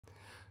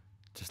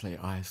Just let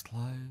your eyes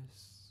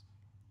close.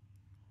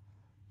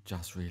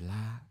 Just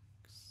relax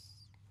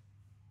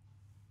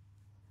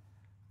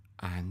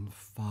and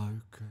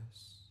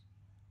focus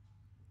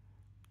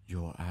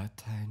your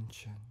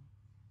attention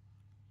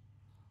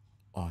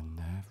on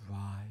the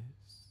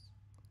rise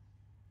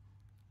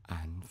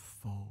and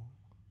fall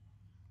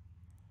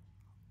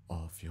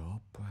of your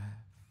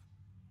breath.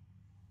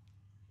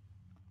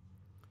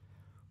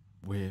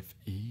 With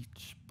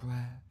each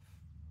breath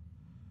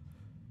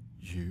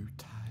you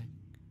take,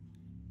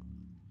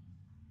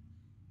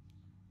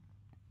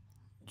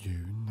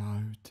 you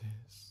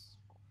notice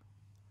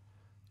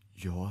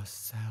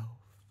yourself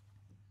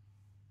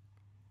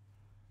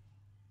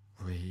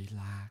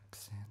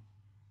relaxing.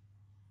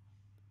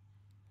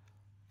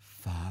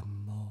 The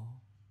more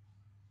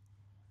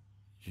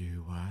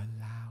you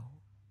allow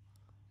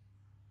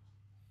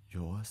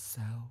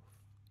yourself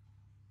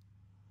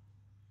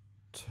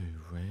to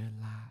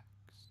relax,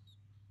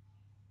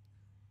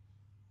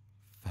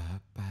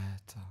 the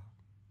better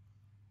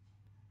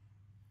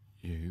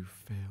you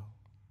feel,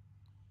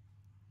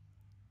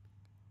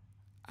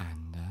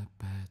 and the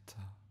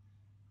better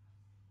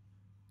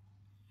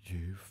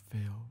you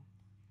feel,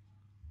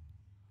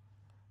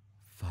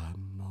 the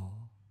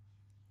more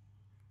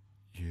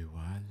you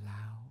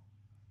allow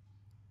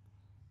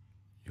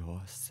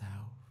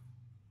yourself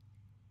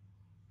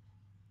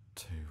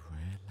to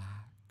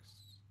relax.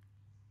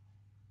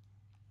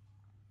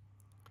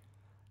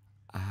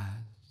 As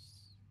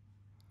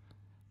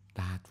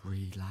that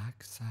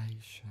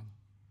relaxation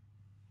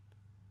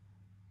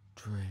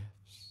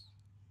drifts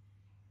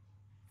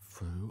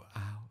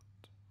throughout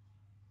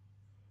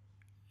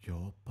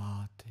your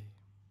body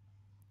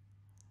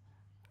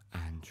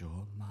and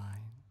your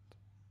mind,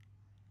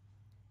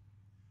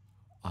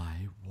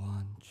 I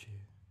want you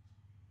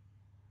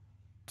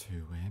to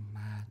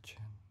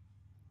imagine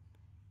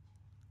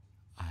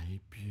a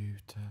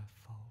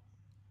beautiful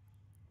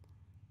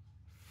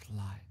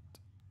flight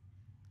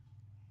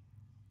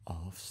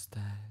of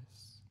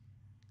stairs,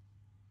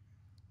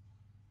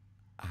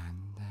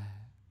 and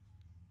there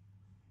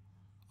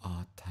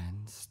are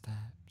 10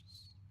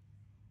 steps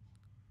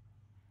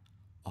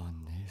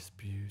on this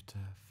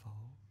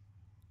beautiful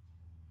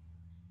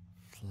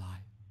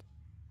flight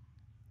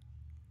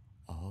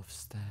of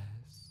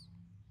stairs,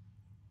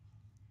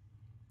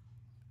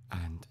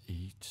 and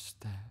each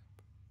step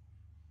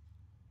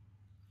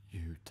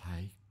you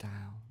take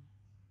down,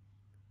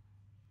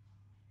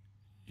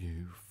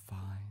 you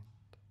find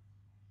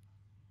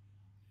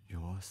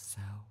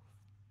yourself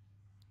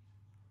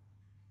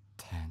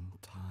 10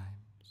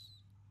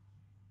 times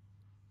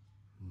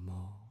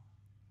more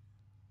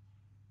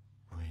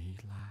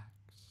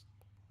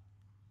relaxed,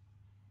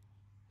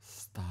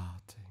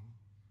 starting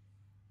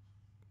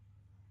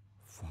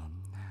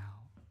from now.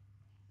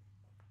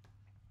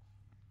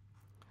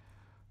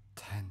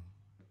 10.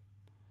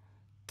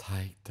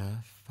 Take the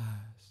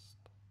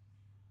first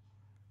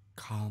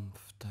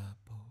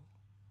comfortable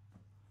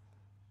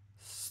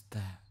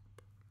step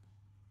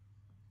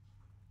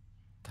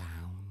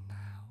down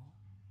now,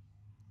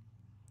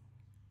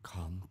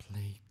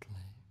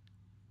 completely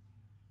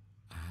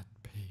at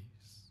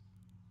peace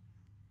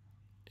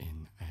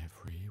in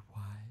every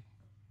way.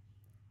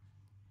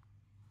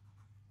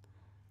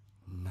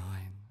 9.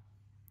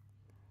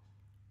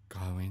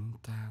 Going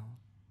down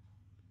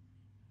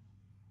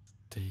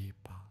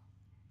deeper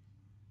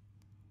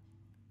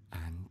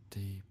and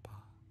deeper,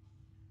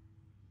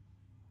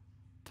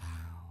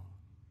 down,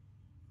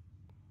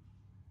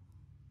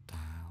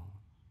 down,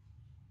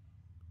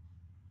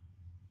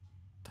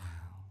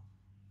 down.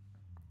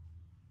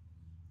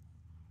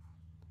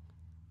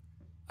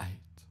 8.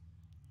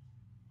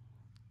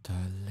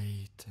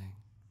 Deleting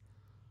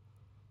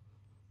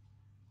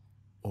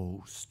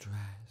all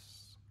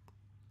stress,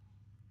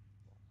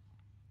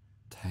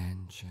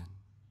 tension,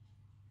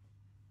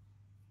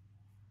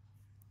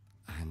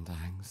 and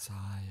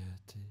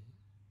anxiety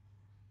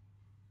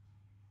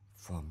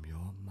from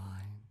your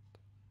mind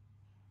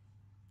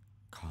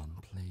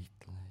completely.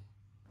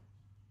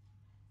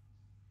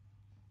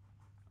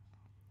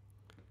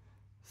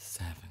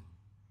 7.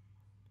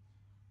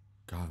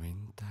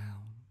 Going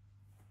down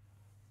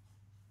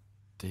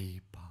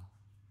deeper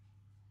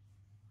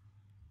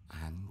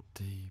and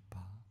deeper,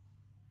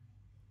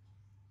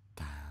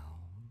 down,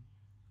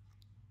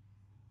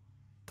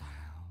 down,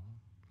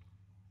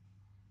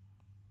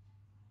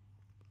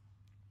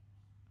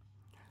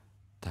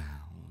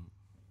 down.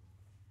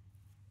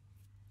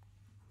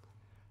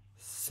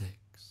 6.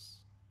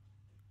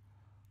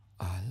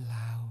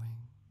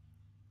 Allowing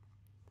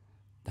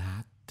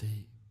that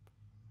deep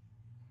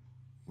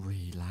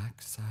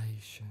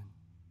relaxation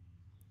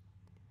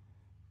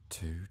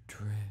to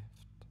drift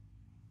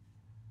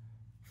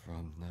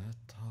from the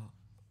top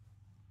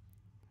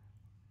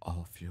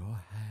of your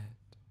head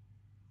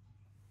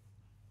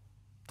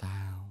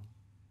down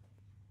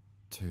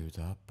to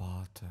the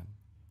bottom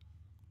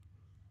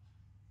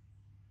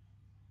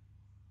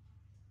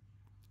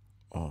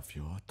of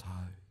your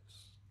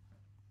toes.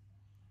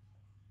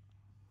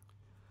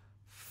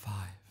 5.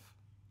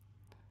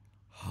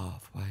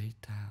 Half way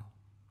down.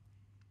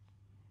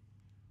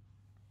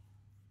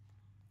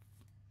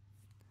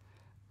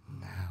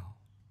 Now,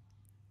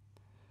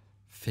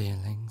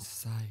 feeling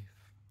safe,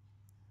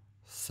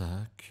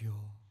 secure,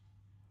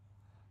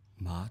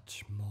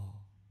 much more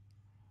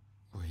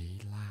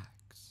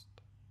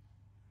relaxed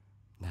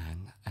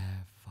than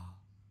ever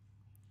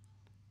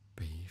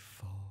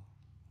before.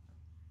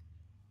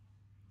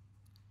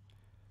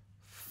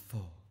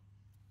 4.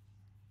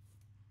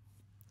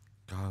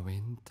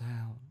 Going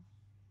down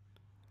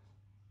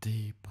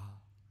deeper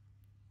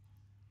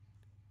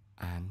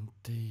and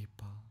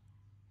deeper,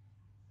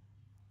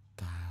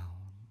 down,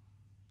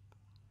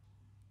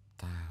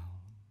 down,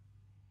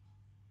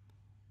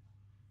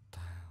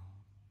 down.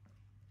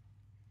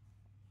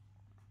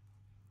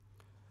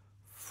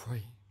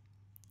 3.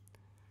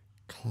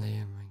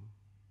 Clearing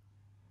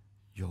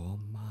your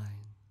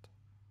mind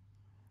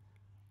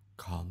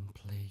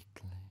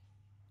completely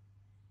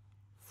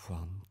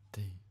from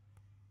deep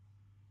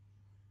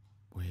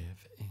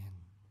within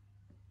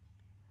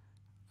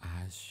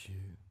as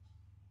you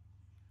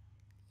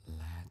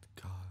let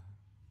go.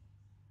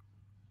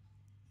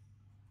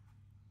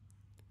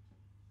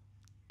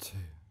 2.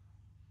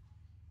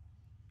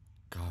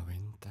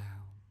 Going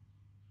down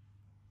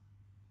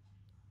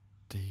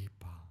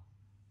deeper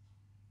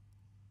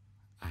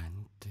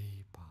and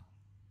deeper,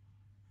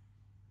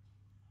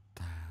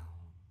 down,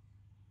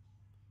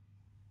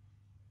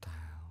 down,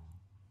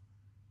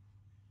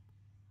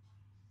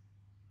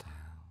 down.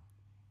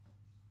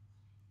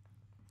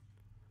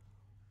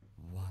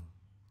 1.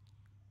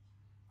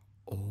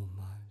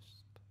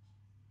 Almost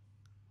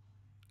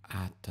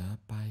at the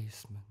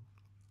basement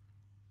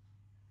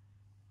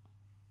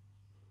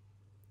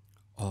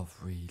of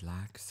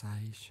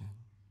relaxation,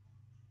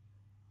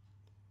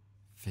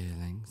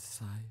 feeling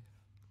safe,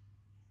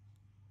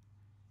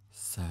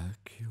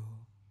 secure,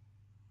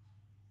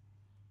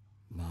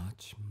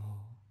 much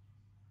more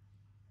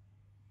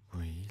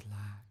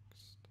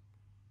relaxed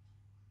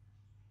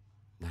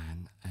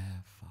than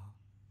ever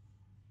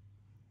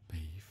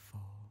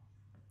before.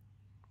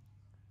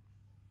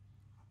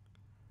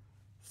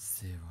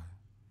 0.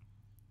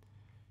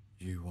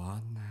 You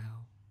are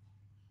now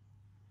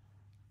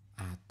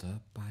at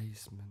the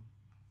basement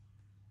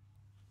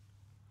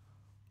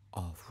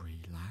of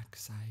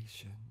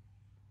relaxation,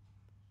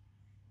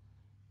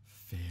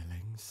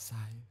 feeling safe,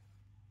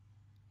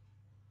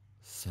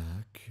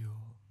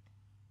 secure,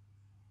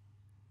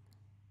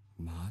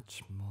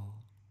 much more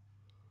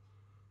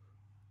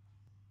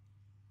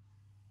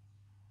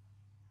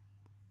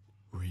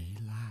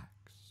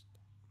relaxed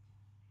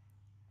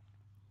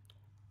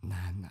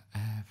than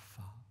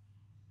ever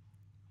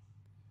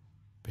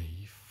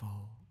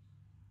before.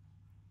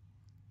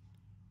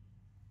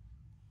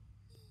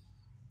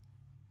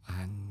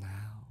 And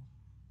now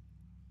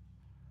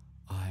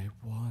I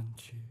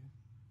want you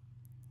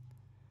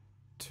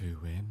to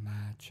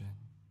imagine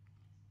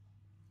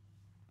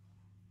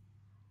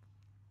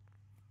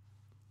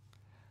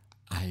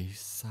a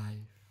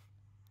safe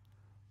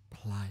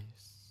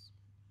place.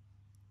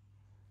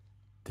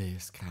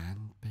 This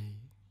can be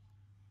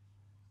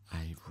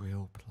a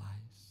real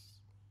place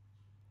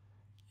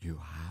you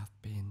have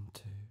been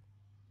to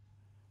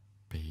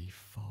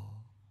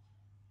before,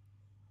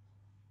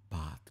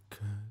 but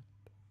could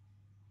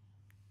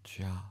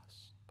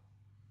just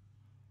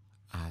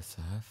as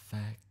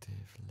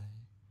effectively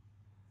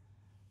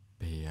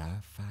be a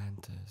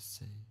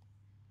fantasy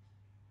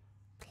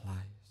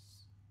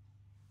place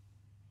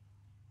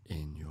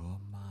in your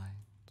mind.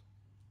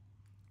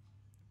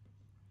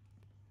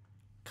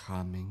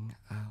 Coming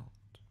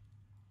out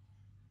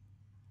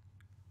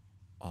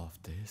of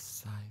this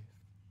safe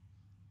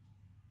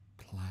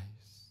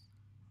place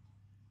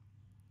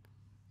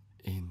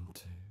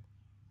into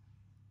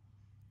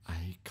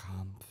a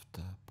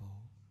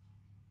comfortable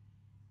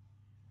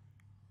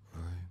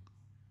room,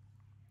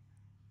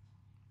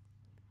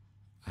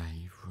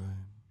 a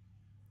room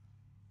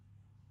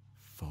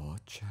for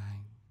change,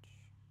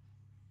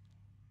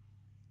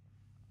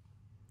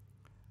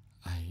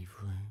 a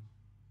room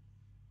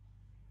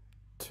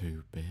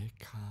to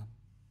become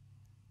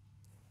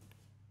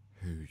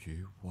who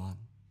you want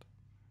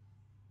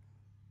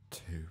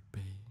to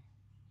be.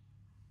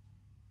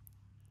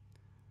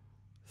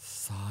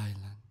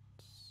 Silence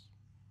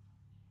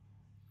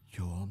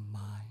your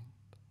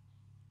mind,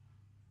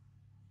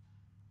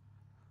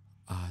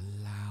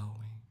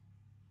 allowing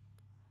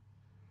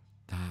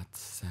that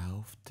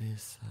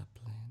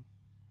self-discipline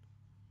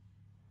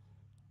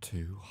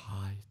to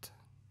heighten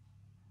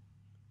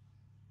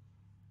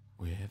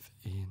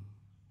within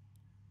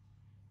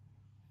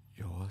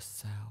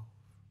yourself,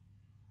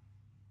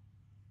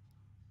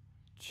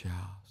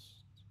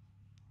 just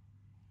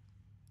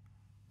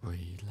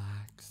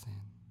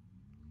relaxing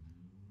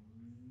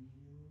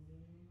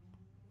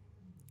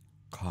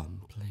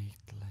completely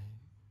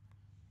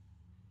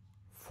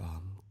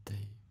from deep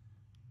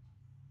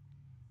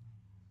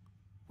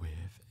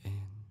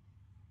within.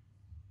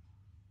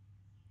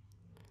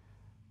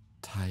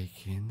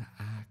 Taking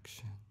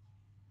action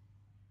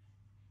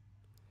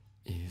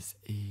is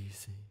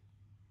easy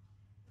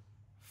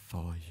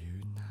for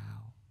you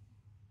now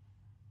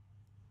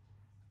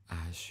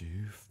as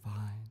you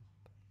find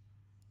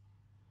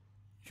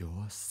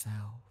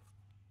yourself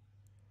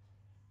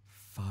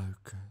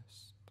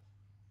focused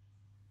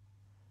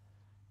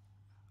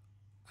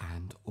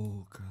and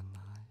organized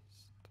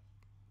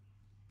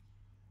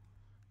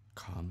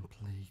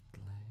completely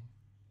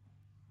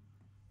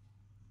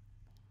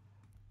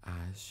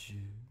as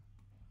you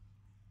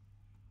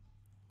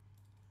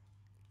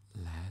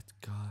let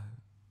go.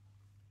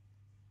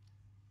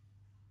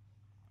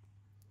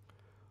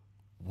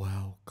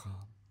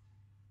 Welcome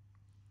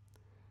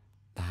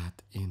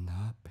that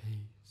inner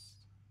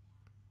peace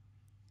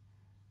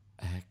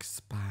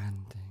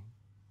expanding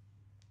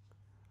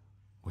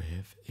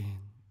within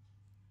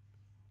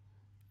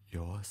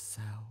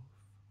yourself,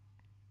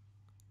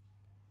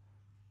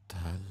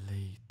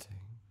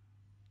 deleting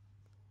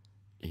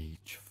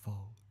each thought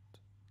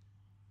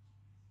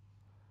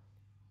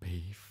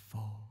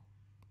before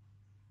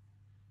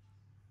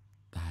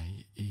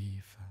they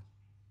even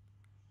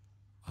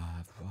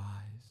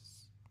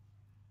arise,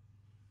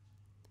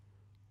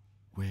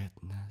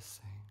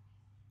 witnessing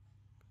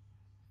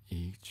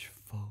each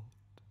thought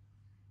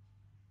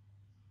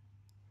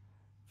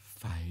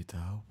fade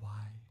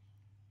away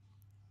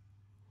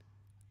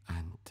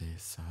and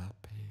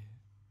disappear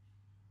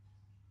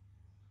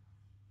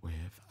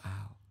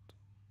without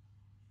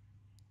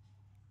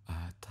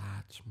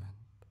attachment,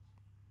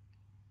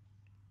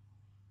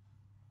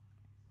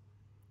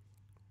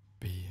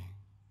 being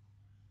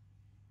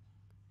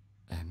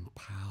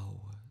empowered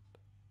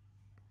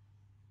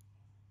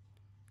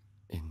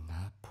in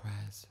the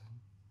present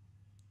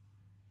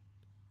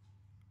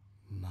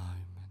moment.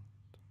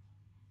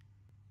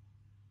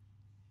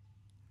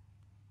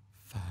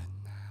 For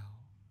now,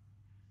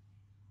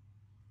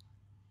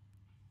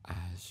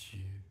 as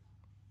you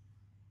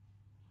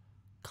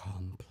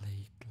completely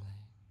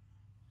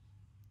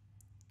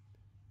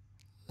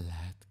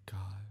let go,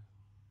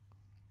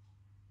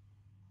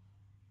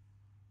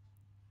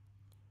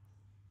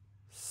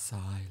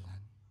 silence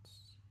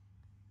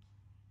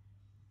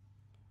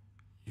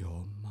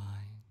your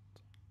mind,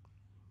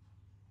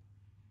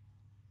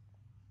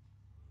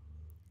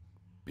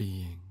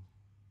 being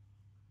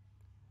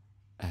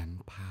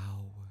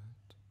empowered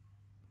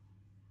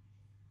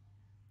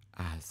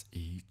as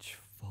each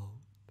thought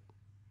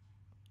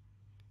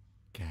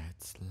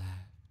gets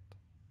left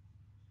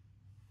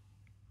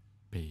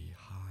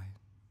behind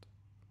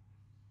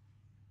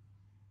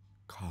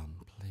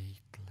completely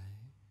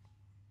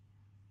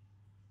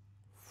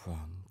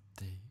from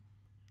deep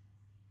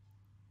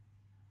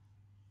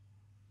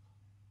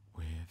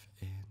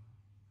within,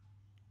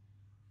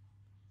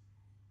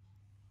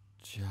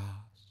 just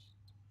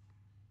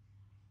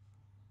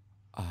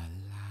allowing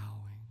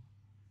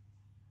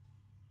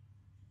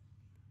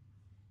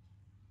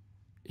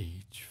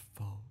each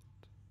thought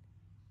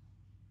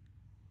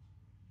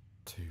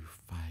to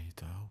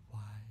fade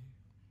away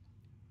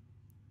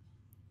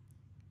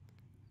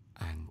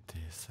and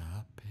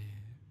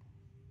disappear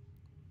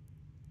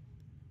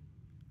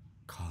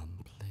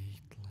completely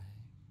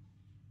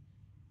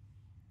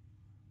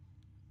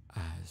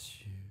as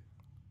you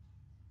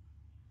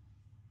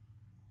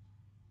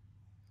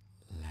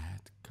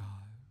let go.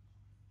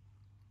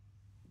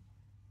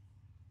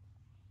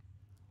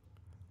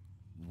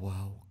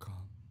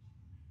 Welcome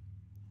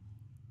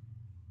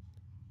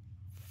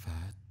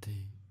the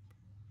deep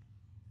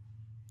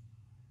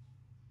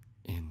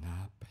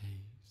inner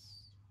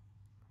peace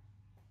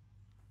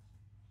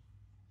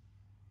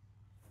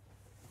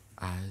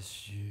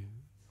as you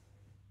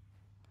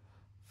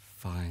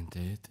find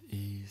it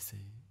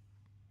easy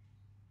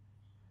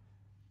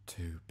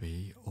to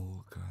be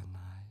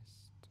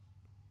organized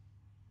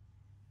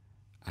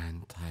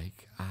and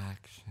take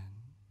action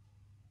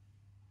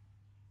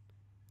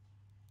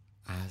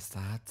as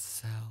that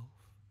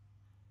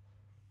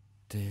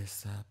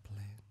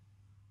self-discipline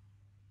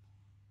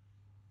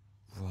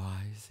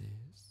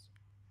rises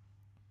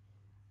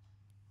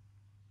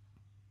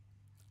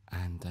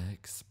and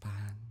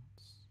expands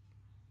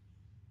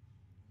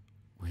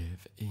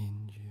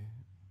within you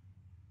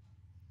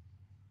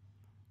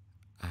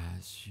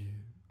as you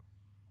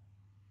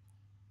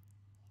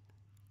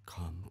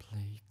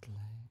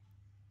completely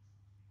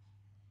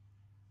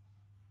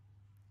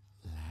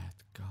let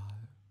go.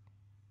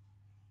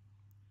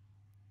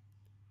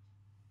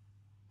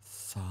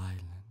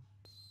 Silence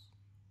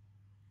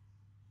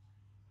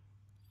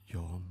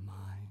your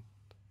mind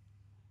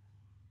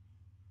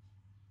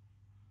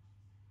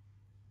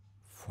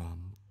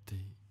from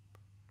deep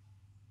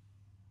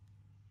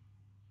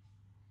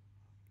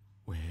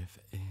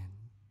within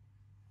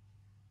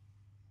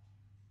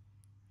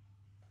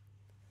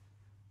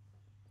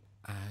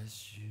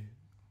as you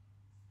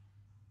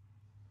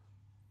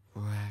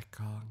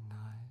recognize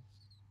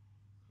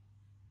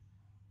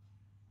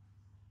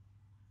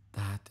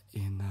that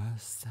inner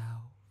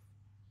self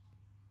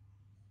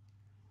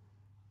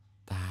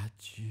that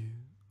you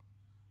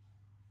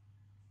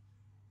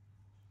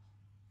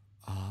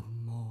are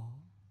more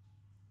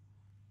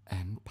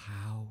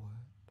empowered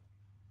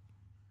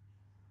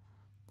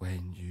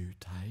when you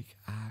take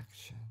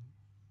action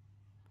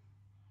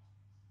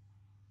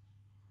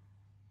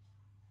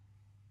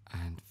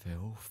and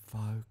feel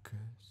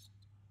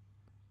focused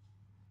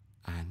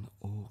and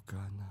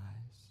organized,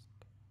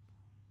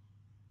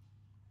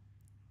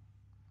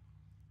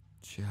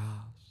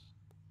 just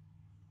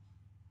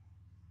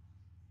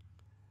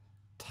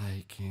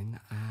taking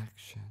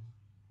action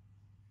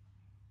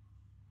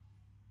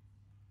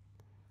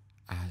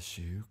as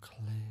you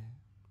clear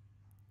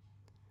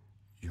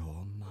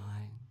your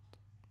mind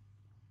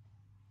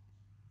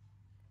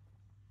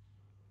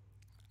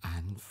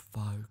and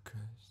focus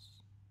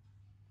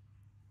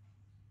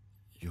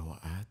your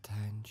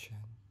attention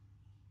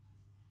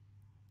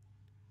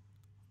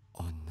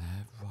on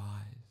the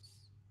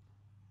rise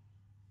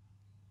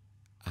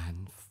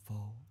and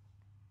fall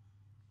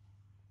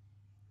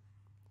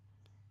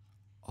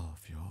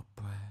of your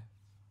breath,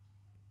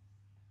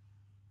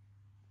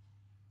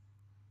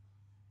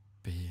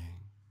 being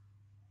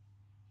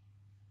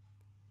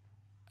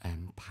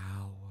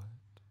empowered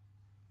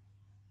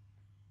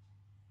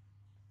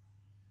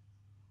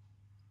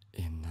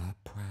in the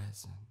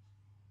present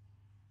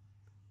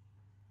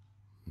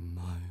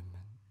moment.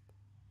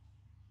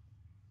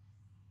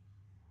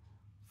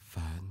 For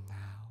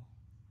now,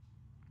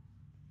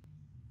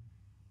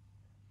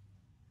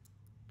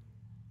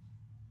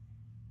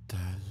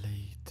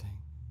 deleting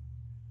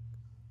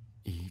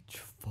each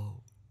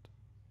thought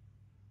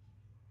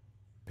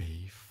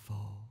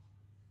before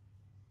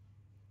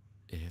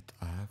it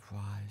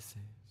arises,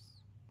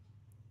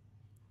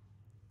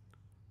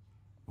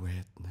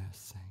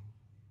 witnessing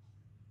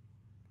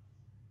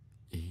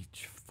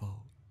each thought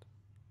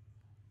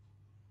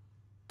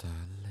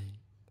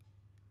delete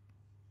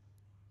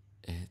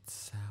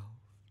itself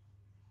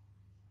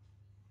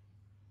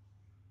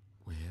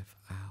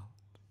without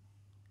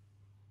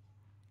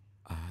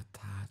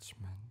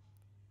attachment,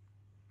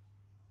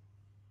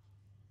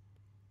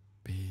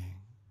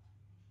 being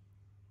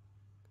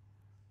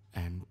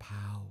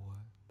empowered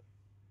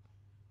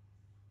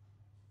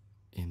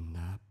in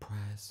the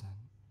present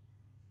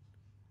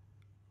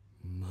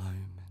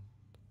moment.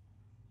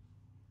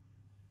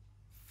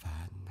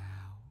 For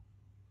now,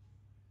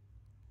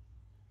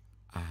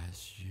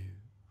 as you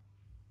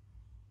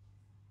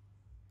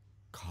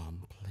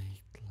completely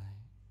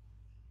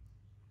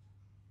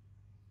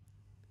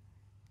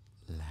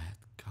let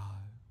go,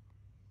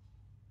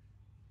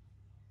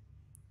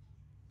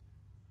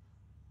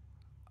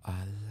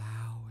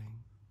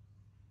 allowing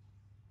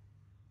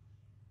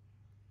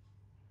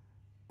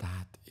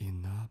that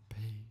inner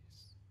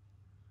peace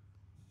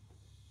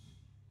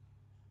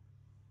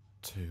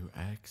to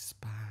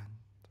expand,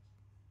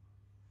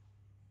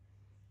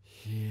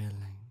 healing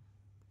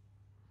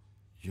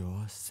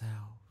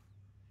yourself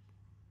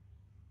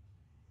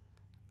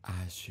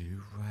as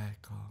you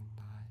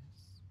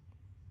recognize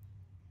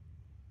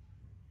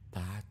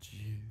that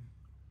you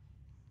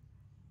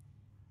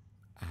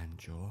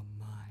and your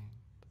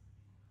mind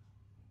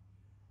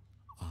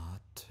are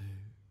two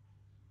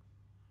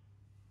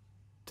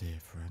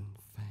different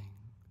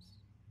things,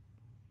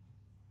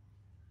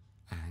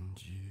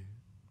 and you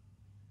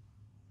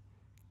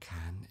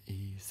can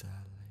easily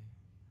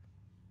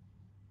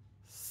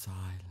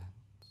silence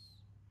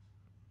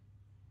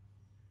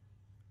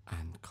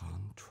and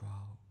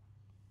control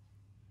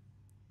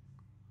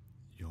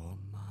your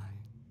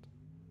mind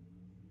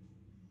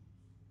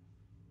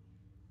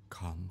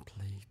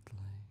completely.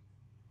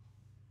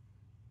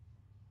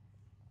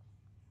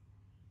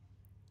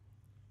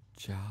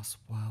 Just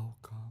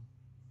welcome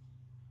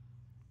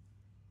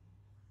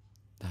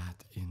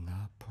that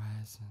inner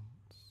presence,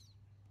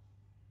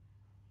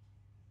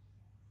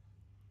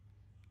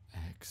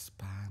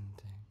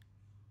 expanding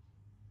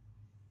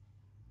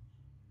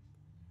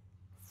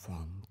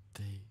from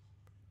deep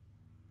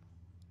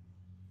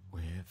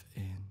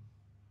within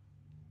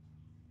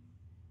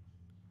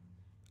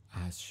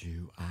as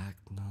you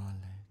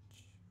acknowledge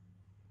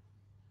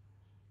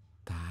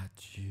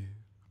that you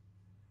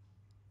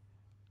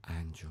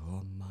and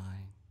your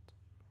mind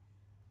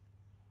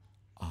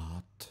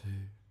are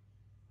two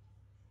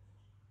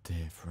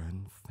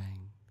different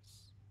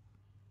things,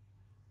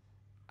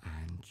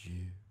 and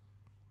you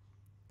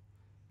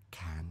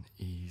can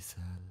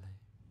easily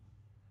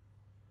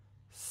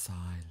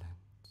silence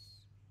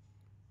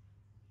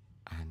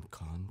and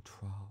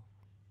control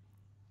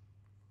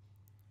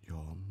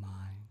your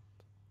mind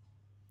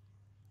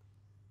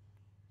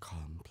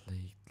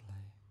completely,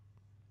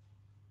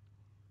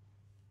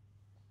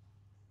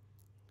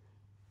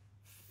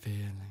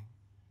 feeling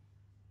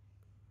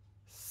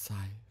safe,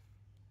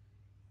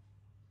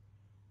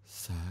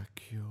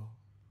 secure,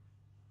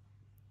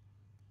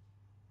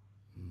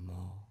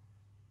 more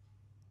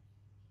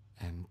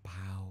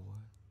empowered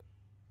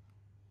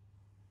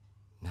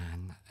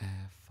than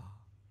ever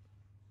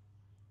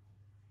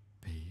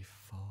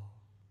before.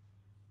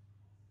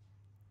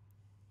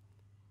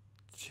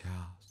 Just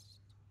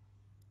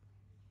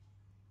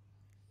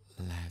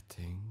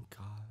letting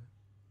go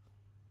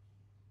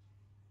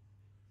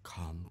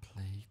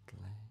completely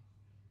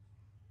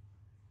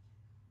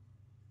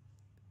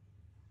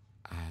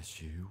as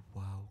you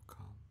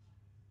welcome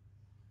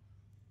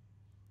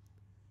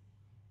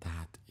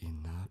that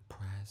inner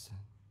presence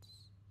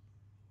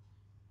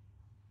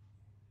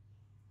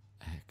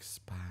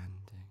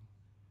expanding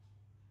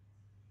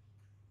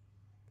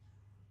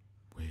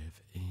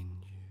within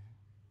you,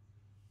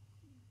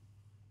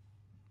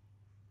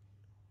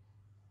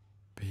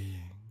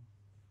 being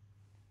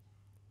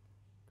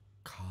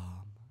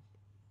calm,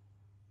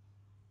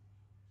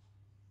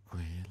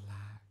 relaxed,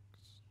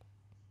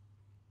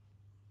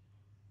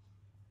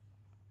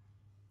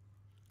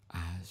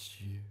 as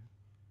you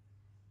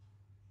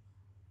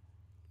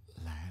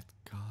let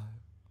go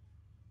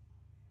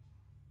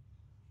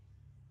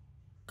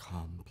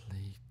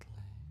completely,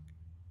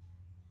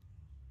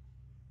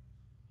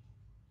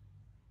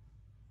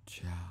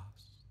 just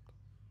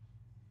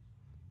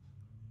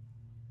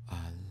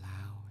allowing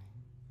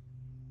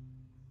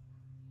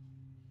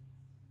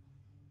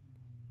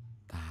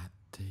that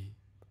deep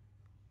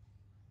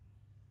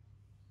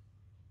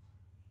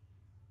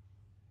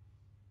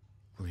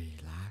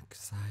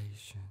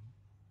relaxation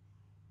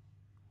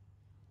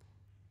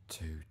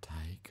to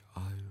take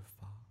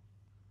over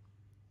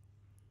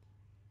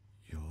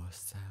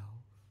yourself,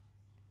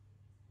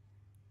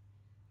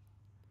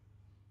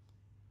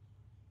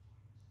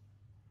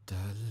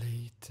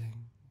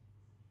 deleting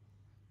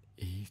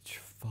each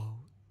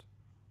thought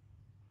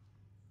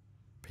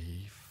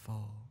before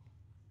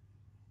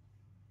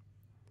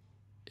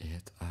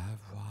it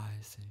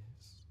arises,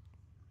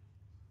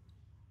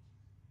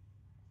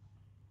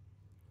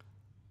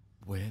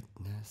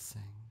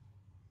 witnessing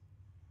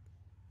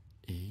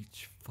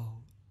each thought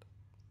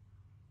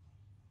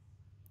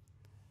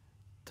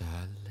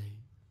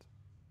delete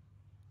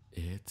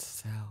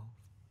itself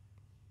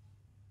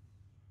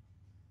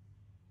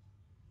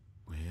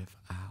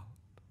without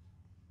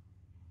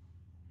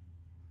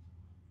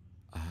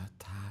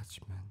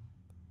attachment,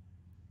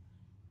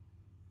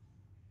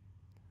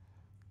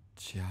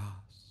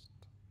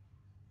 just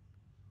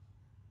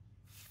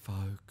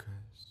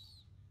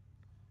focus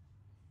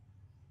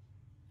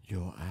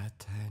your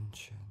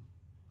attention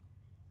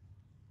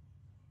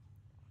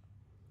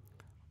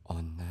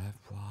on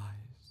the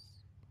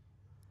rise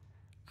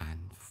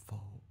and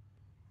fall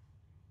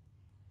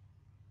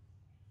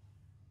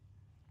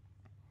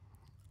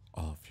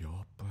of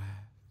your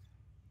breath,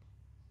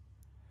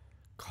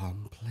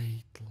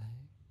 completely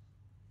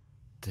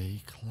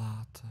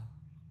declutter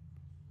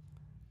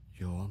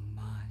your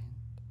mind,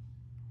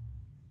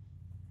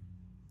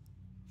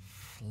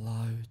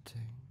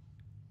 floating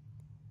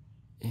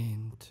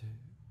into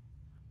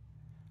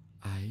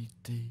a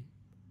deep,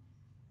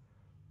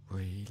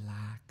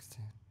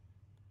 relaxing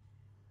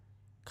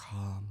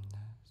calmness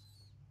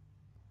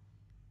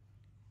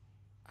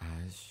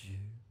as you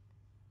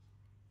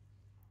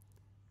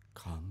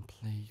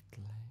completely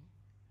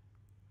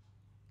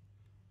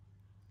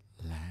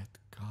let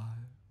go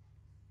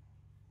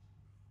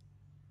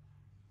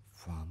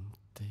from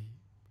deep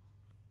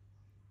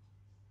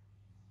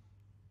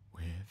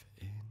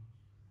within,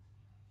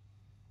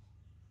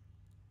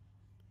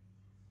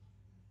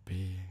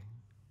 being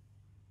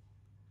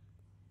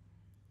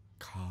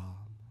calm,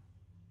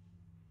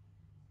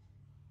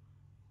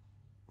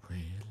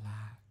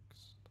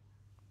 relaxed,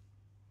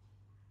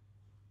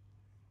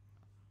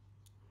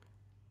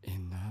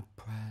 in the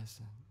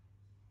present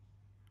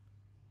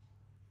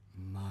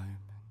moment.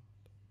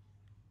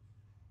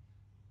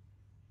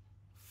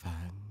 For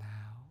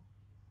now,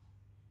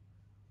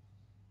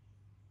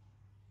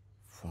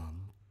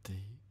 from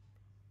deep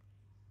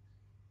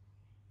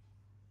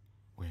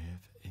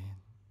within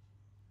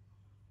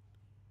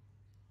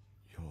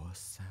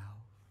yourself,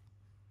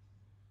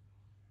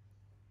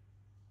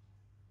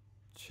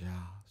 just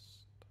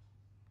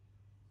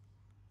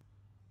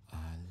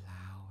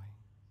allowing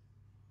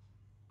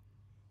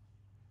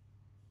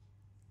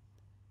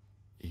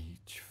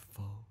each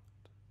thought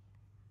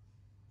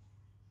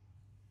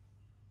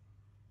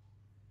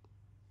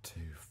to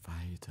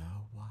fade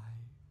away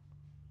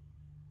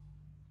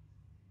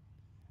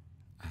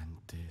and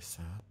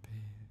disappear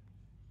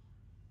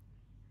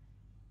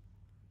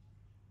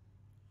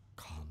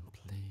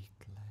completely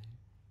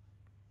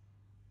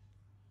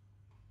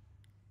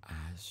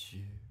as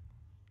you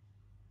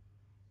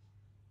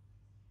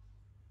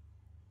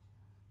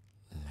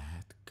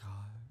let go.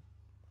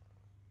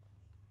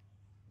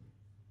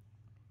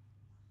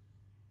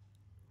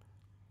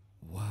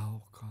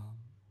 Welcome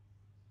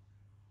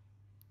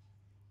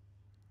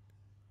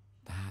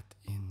that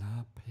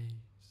inner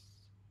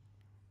peace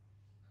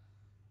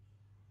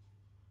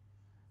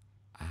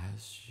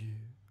as you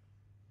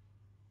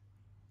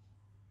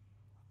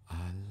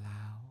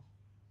allow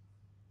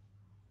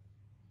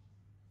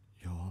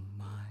your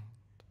mind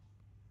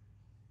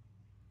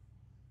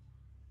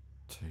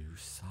to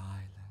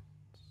silence,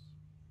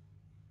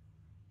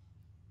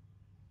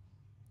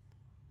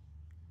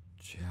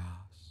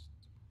 just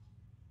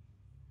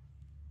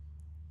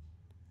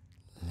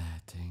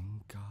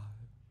letting go,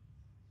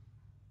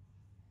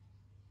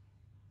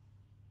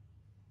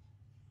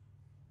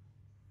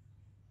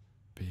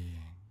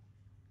 being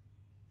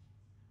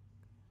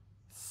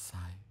safe,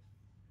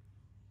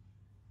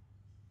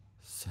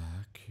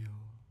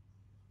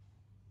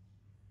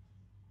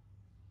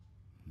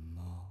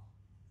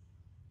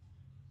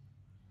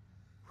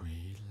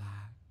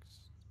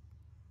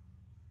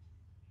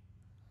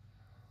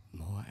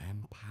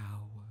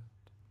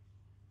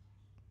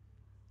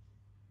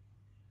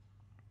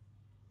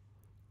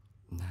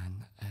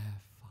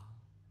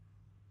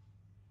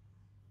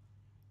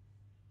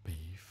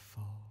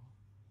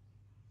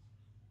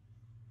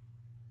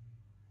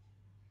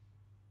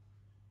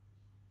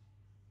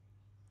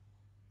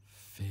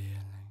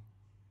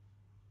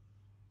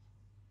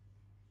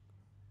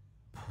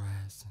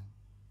 present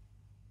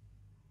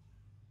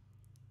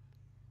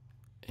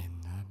in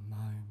the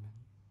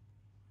moment,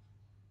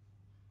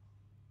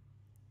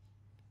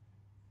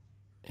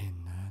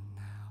 in the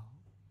now,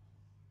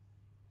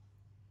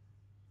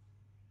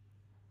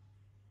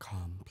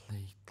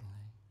 completely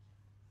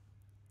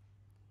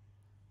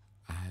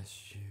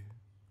as you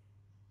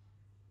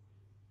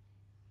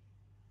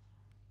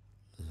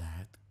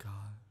let go,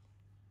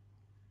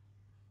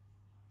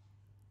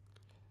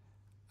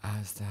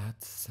 as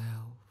that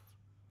self-discipline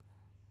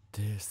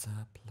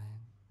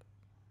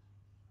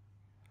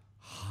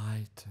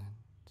heightens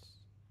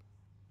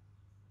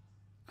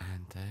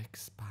and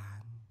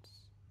expands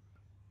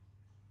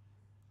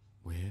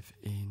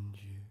within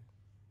you,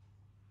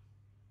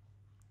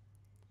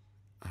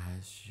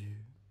 as you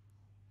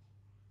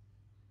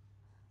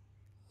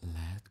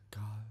let go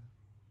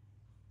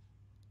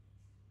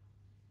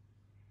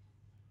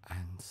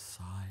and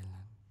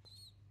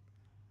silence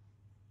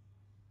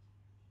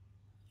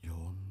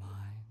your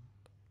mind,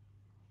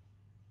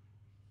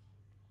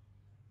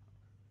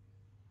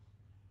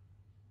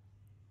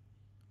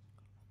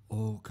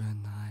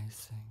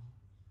 organizing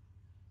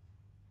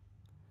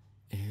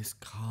is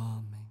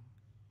calming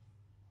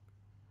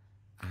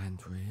and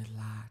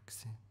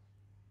relaxing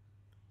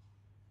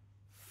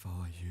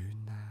for you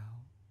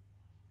now,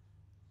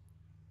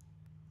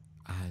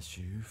 as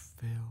you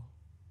feel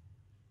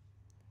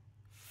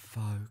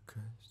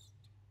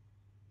focused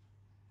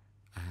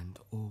and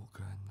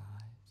organized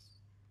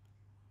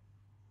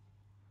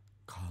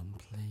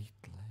completely.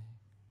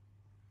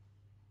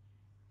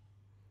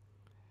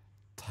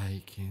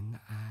 Taking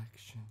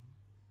action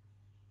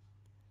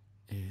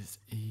is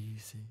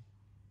easy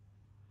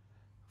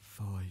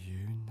for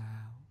you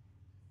now,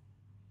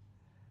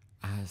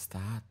 as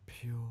that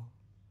pure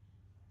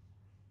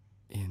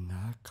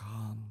inner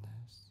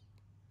calmness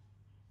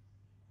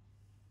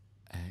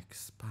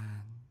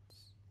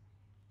expands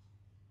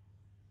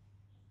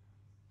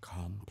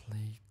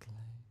completely.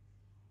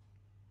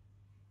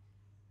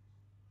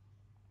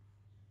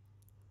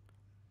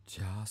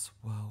 Just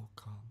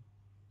welcome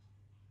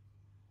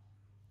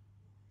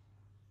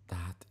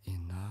that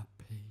inner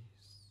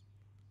peace,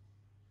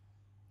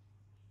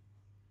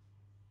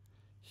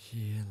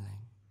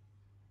 healing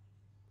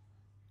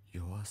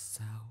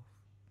yourself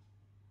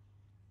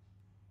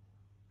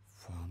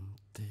from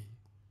deep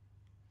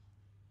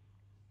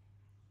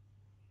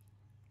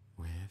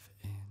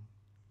within,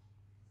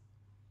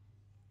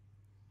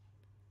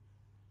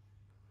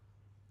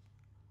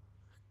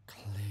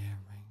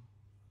 clearing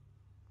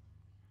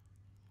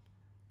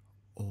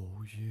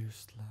all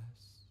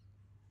useless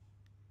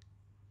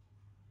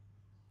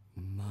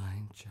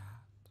mind chat,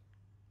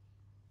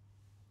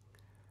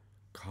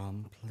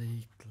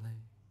 completely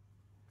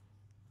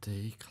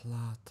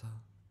declutter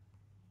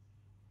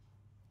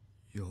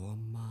your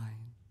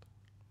mind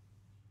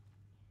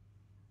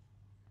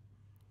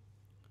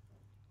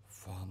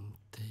from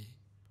deep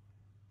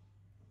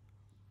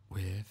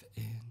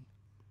within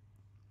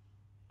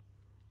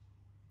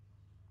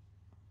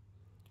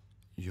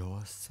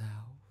yourself.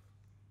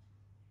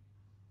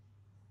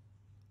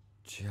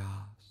 Just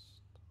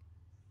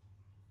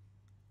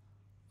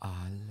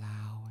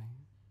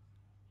allowing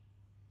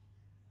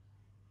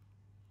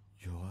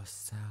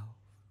yourself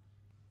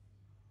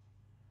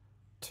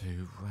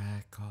to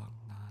recognize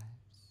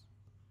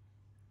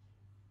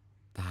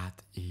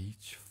that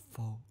each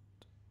thought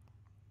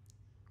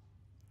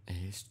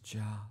is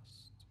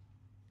just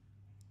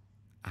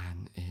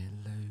an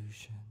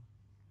illusion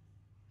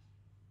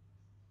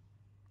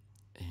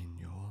in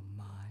your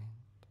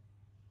mind,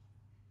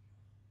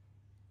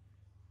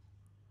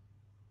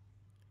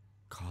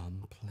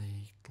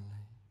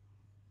 completely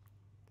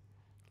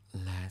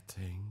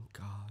letting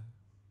go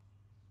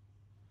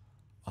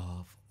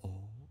of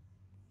all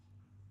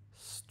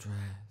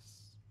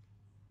stress,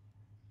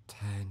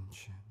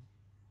 tension,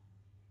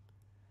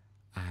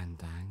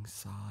 and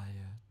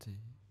anxiety,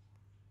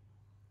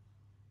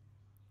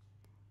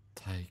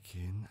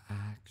 taking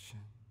action,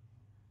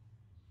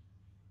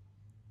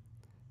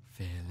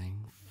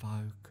 feeling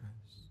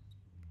focused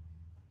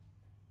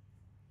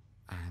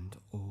and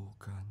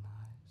organized,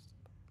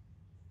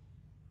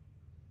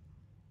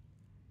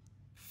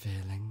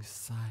 feeling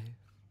safe,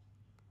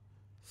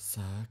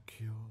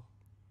 secure,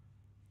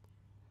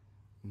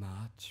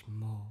 much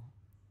more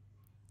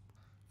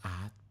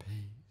at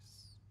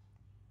peace,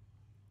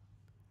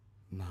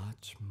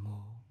 much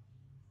more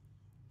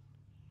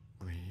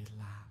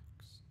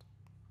relaxed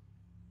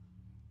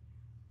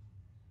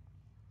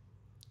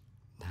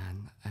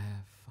than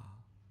ever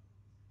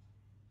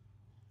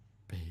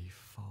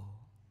before.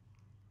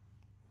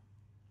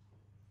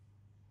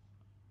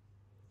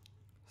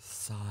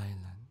 Silence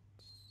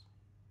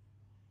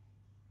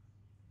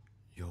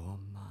your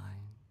mind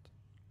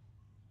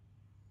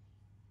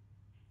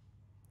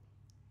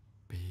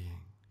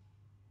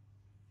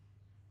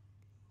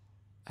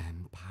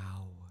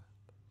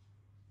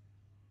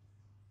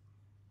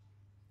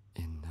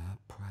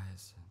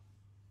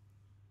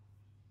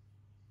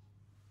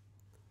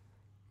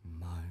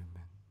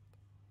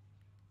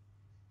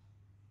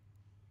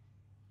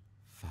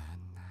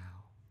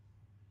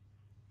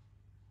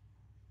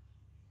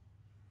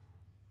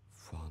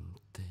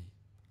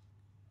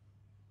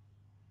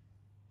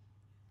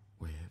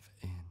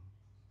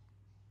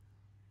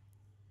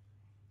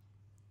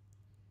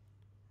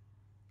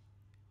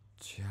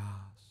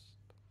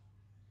just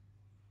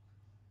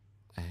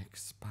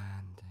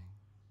expanding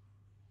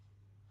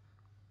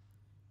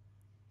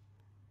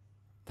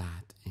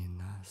that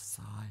inner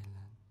silence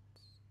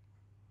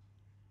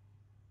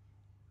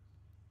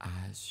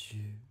as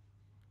you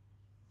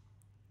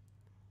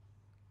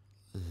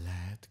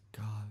let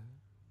go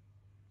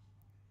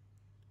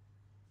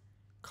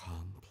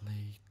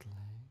completely,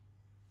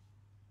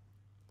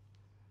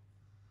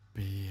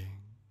 being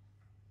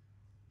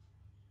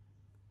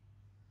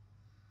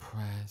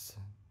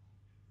present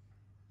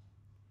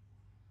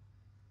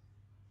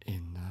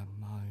in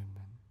the moment,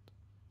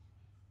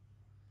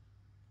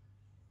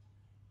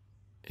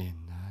 in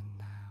the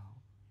now,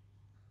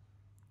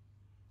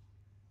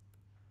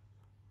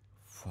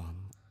 from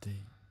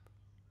deep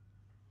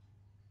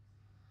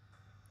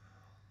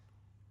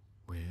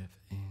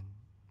within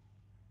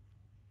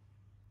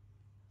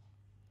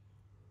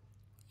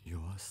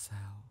yourself.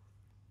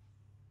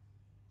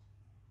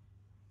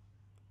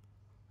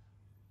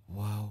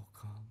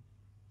 Welcome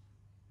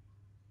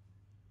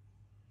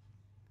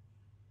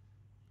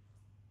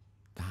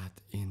that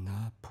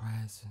inner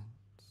presence,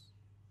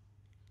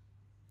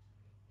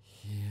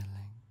 healing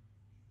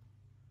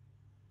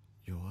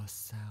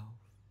yourself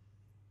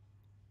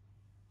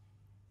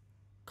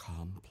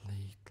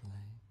completely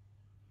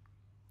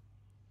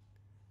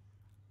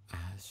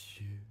as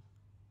you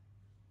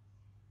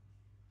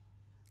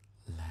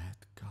let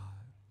go.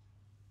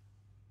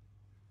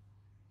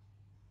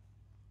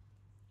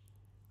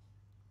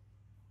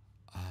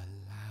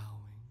 Allowing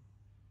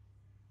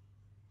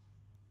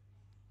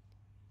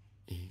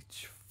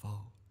each thought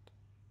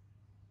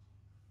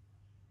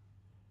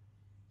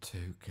to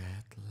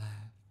get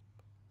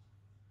left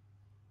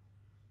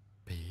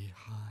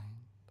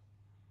behind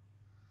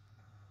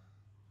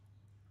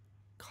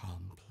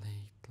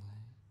completely,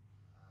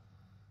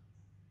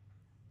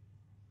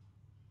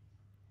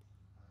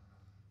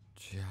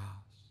 just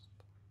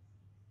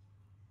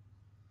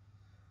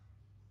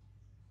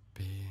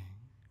being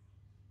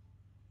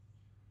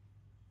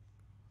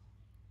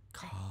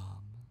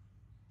calm,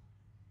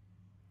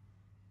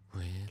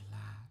 relaxed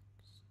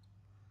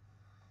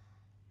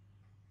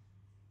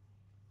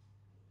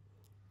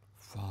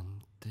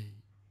from deep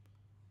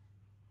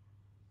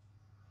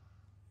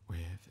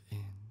within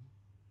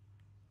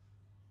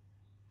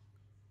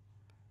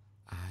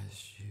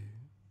as you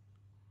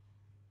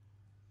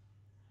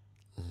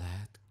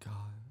let go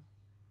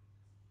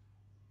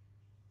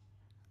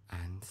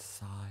and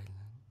silence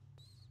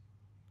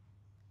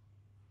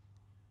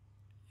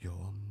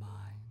your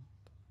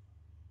mind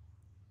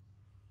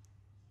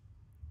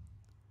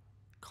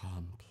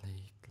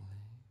completely,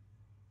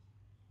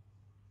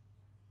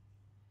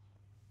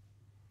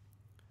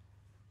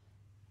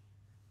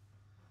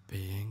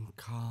 being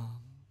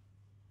calm,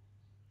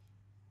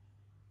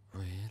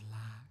 relaxed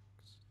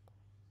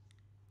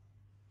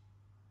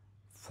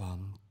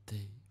from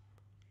deep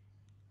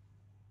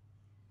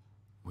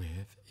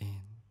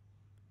within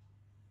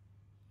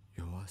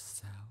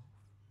yourself.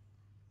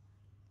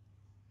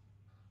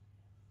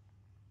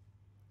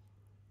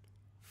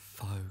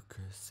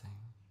 Focusing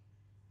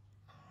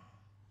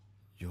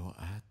your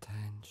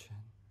attention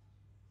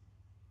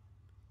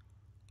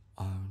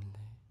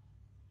only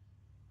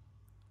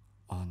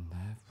on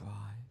the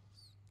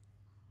rise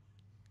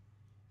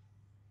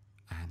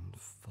and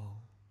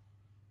fall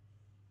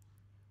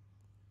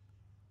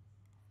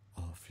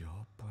of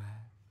your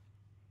breath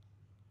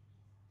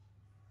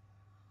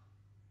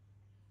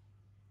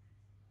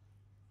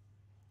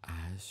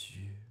as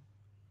you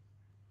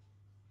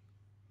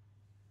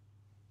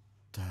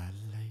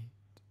delete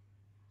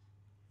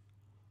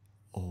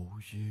all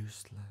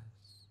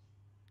useless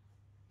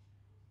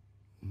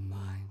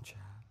mind chat.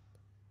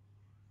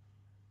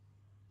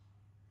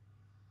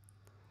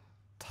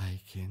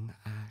 Taking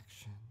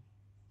action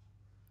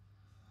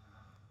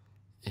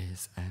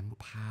is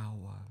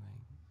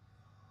empowering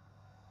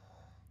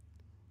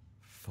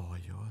for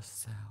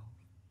yourself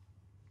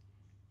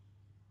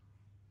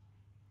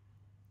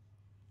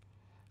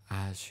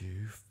as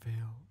you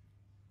feel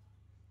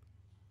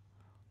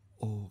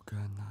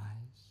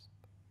organized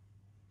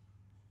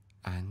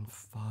and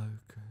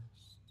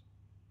focused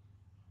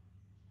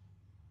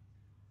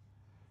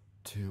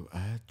to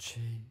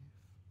achieve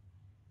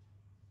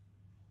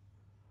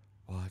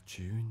what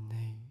you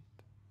need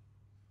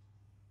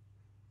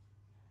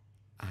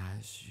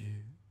as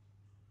you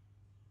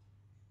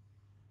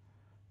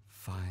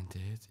find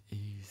it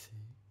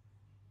easy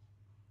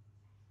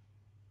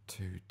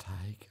to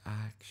take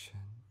action.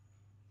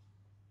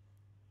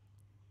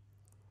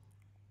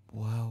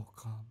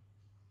 Welcome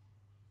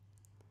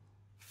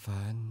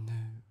the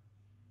new,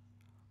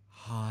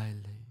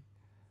 highly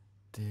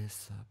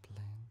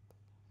disciplined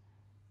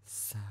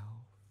self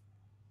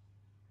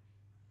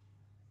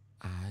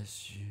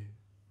as you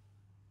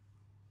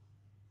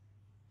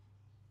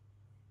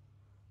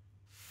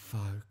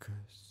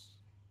focus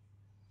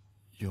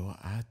your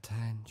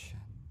attention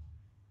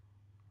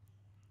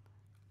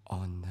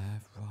on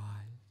the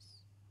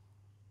rise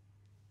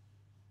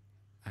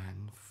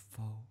and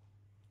fall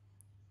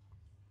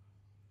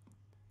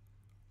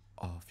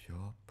of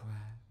your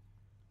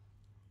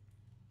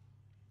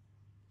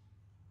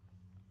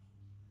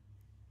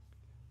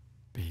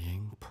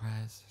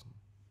present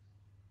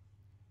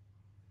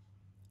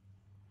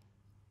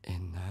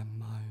in the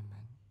moment,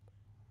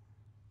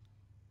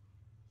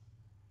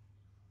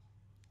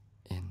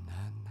 in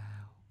the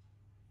now,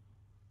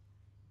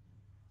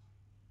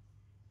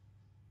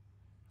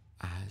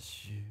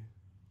 as you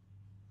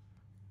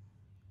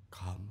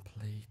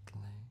completely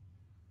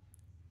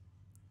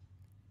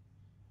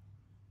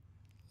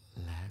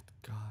let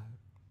go,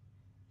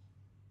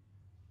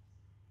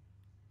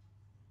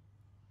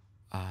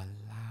 allowing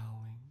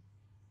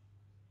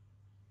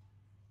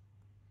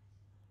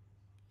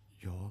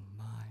your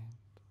mind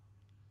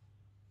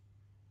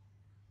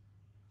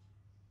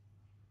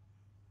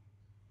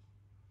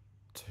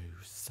to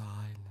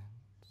silence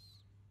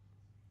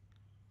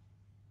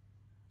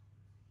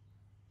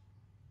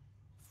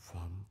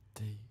from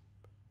deep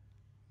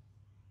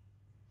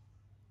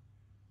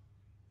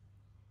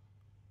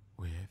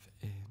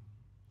within.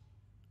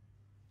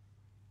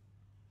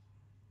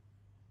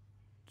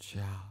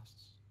 Just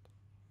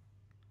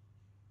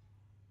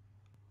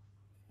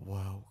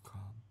welcome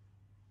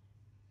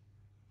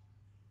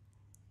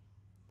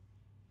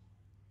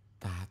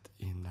that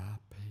inner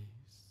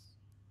peace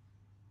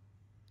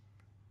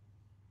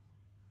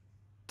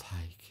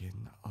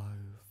taking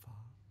over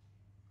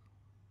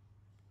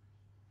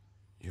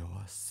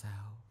yourself,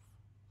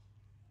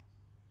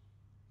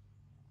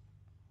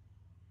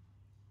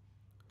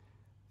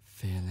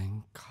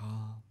 feeling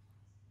calm,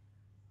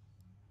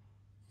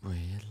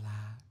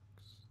 relaxed,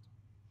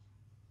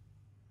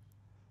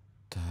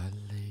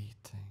 deleting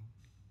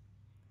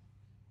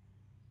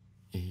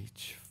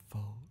each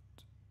thought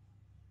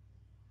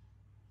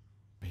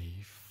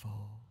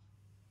before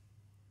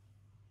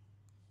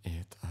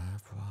it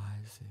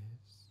arises,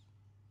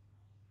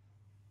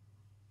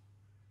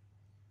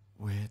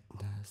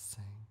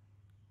 witnessing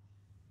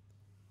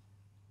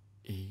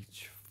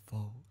each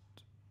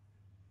thought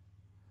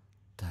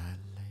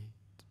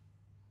delete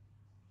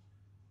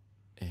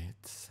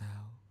itself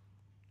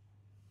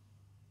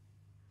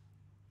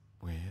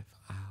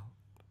without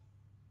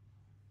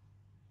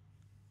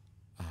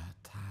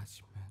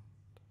attachment.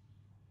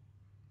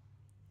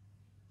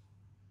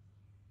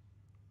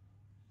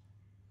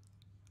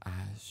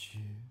 As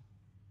you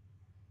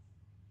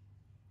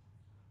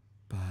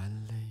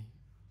believe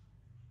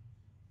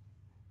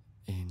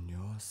in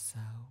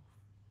yourself,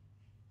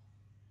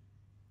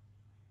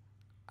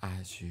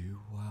 as you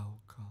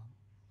welcome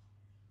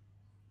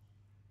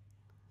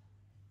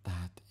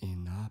that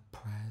inner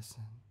presence,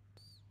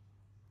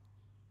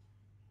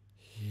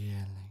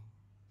 healing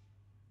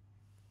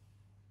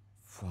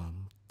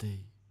from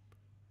deep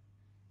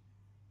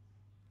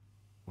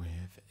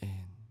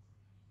within,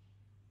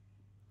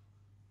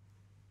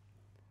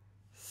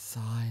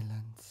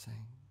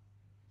 silencing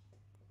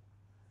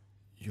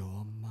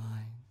your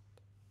mind,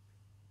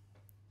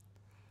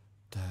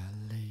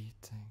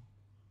 deleting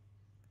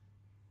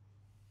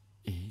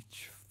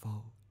each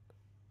thought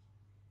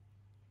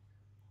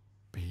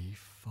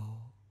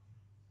before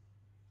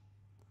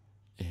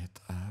it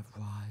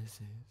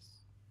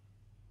arises,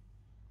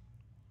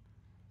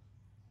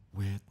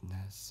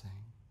 witnessing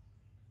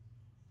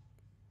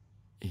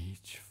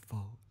each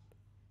thought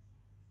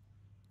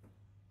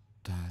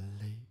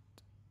delete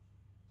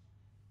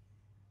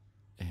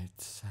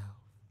itself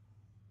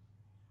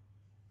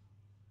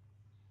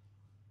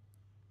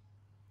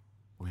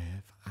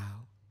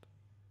without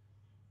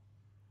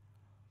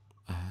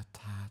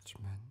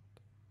attachment,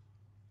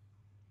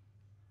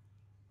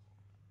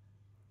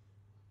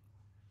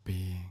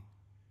 being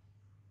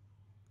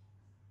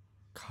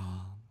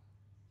calm,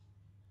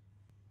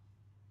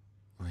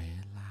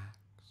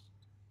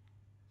 relaxed,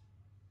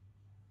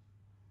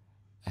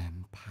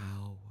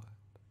 empowered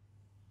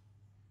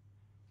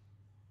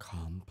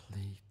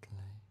completely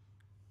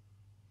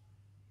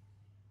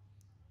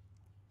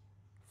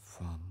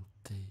from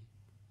deep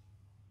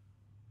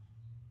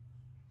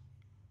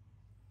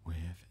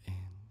within.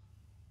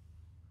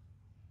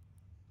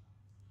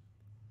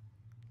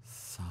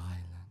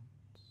 Silence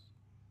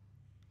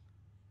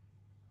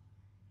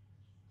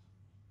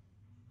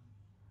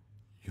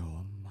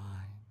your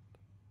mind,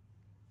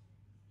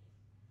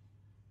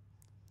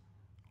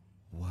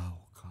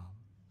 welcome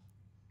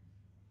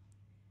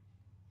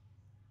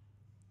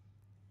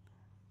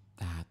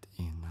that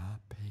inner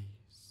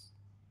peace,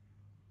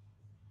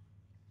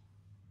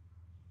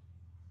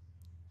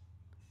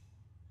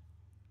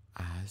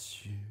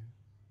 as you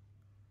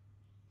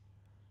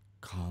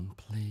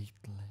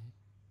completely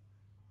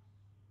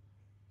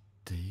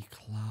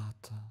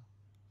declutter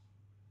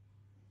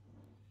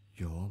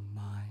your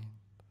mind,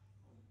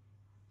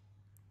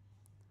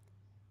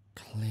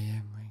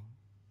 clearing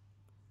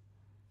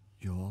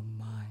your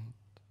mind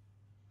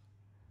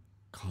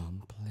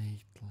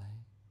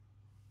completely,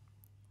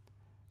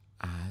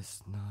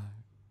 as though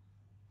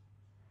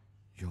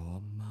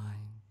your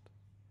mind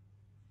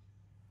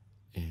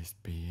is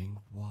being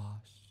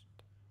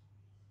washed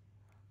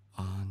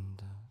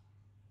under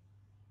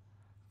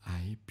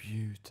a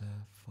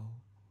beautiful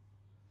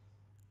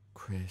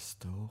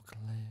crystal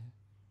clear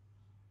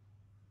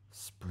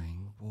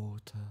spring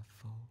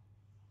waterfall,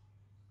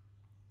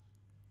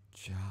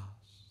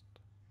 just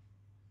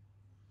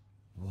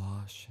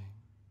washing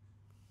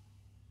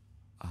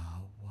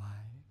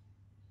away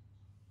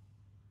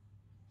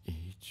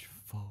each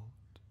thought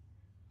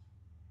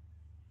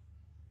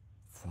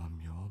from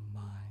your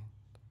mind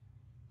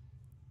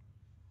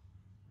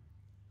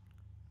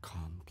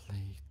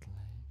completely.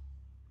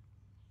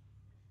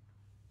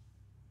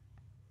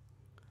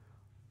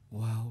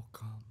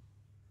 Welcome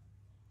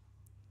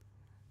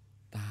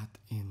that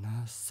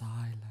inner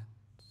silence.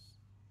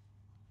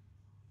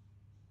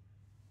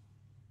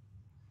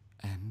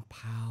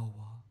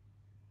 Empower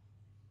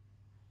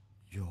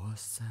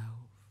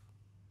yourself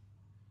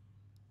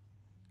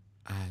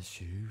as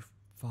you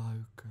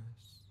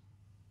focus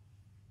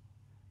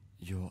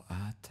your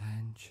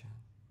attention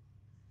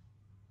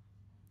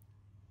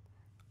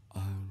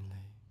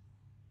only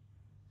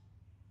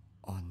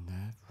on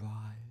the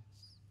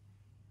rise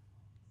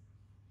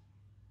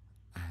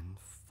and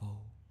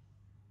fall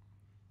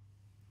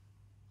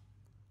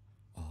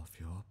of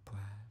your breath,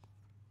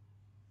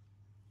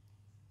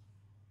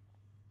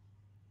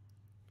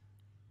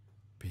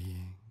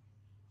 being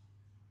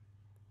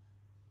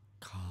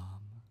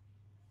calm,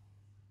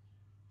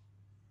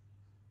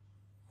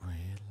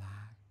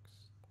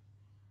 relaxed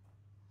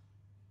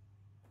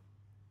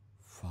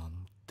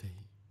from deep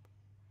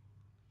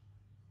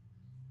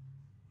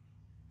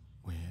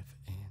within.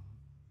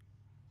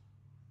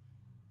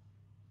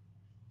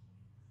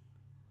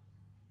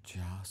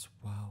 Just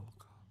welcome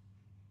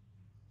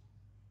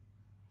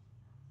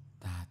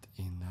that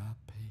inner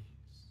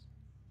peace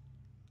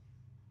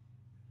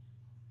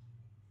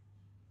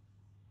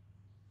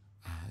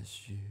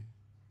as you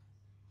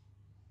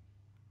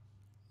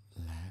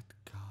let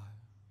go,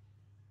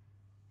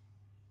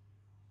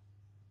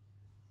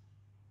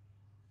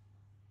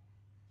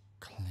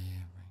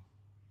 clearing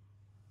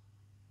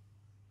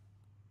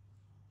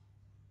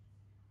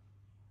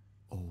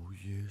all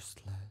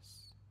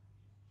useless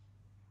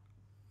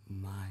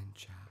mind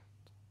chat,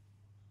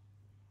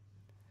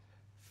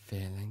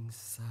 feeling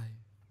safe,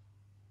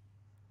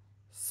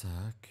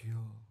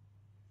 secure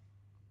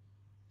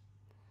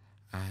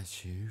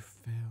as you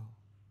feel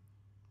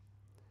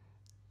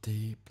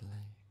deeply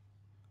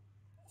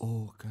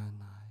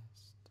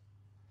organized,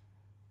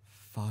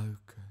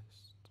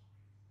 focused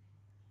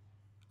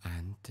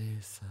and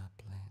disciplined,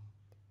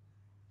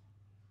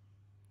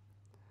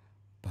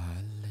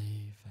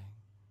 believing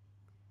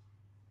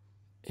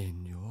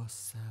in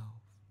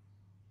yourself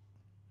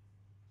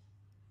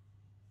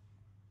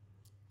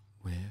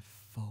with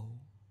full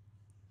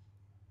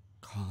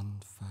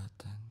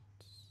confidence,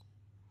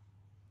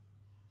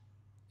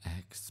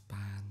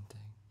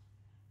 expanding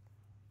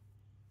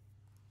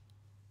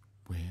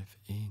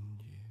within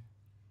you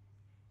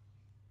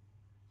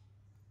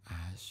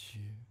as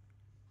you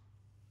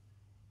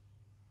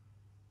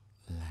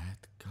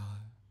let go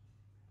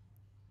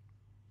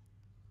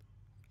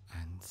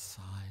and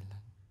silence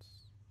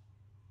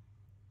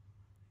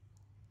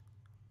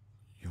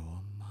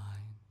your mind.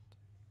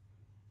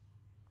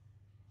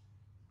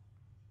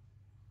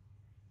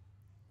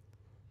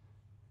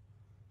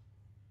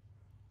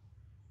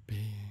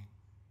 Being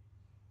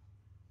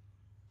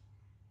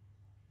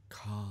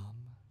calm,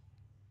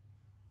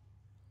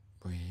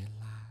 relaxed,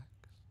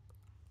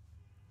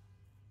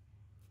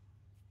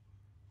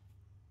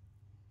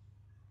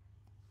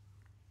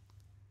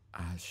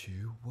 as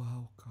you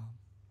welcome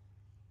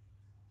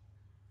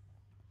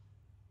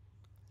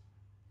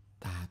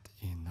that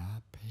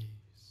inner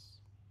peace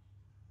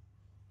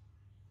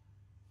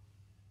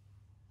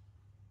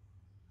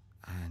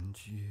and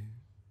you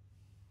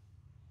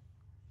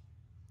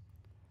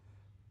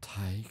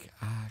take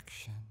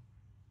action,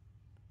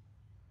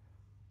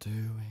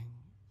 doing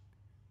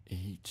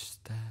each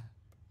step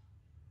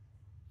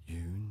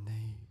you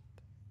need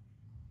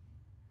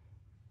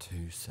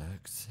to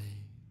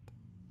succeed,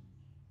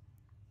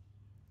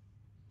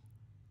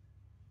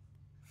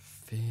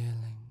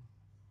 feeling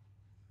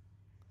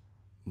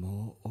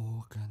more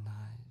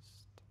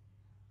organized,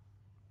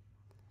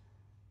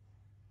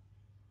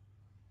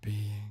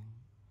 being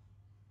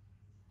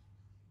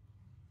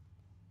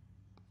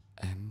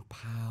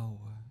empowered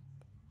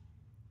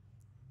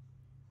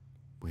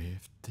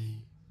with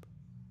deep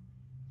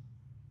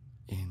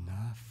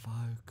inner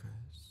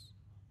focus,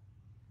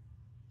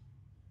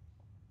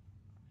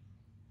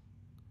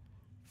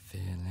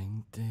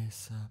 feeling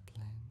disciplined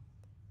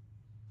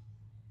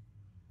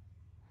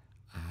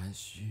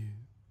as you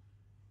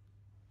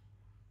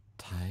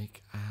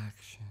take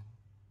action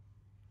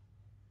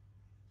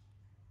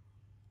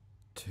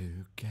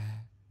to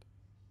get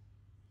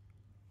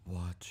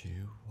what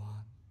you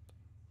want,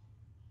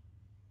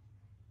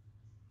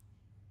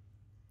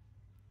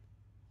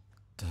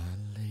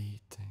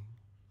 deleting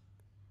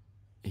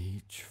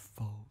each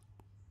thought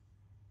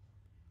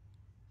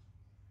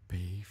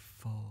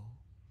before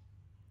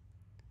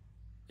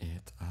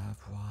it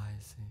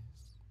arises,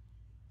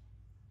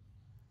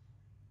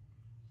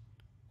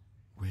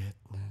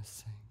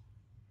 witnessing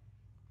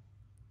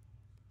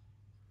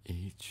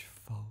each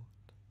thought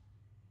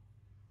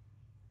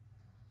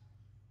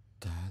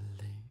delete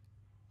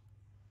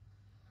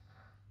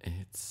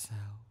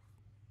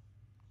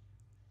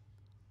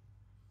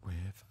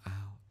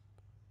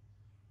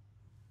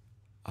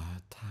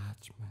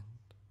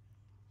attachment,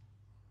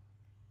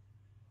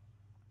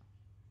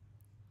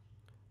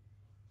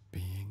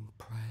 being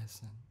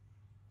present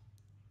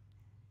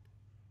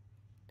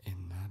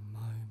in the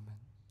moment,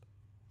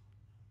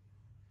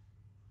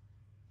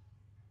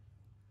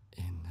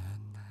 in the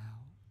now,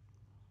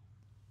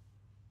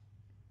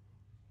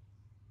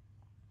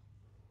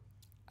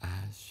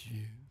 as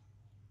you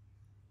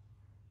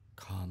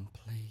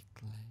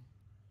completely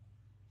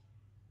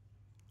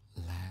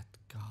let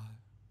go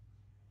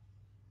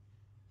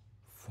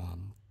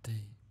from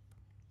deep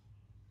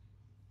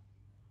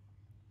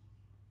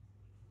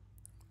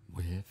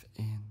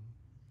within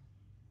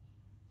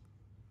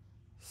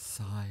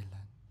silence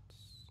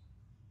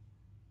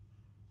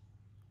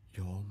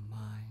your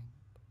mind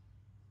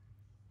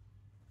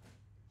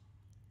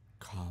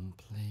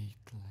completely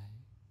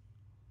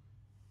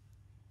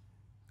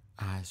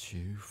as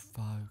you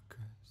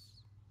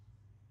focus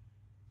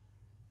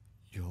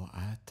your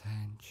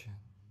attention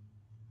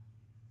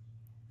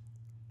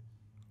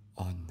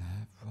on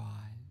the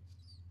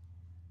rise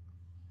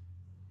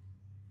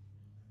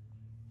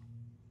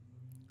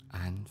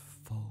and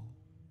fall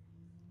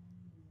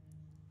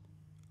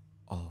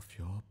of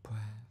your breath,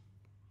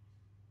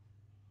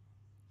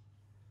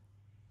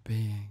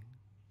 being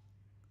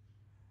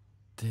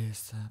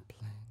disciplined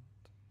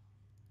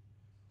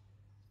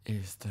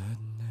is the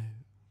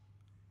new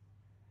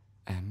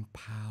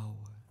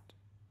empowered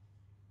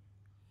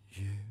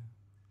you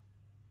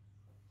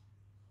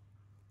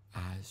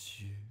as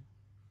you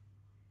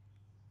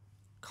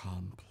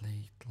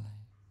completely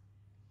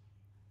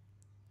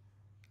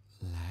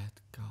let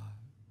go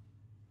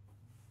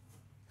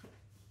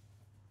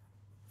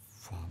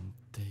from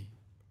deep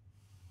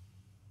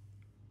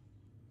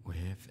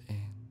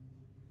within,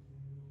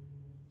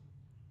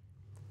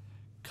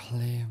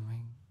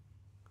 clearing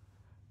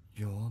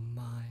your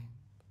mind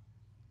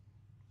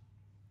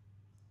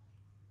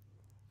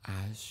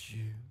as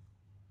you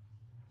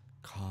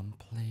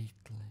completely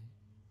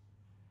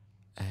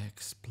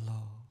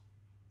explore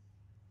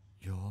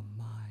your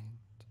mind,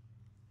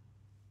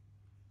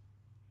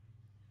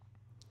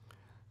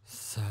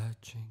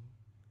 searching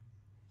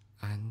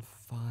and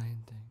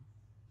finding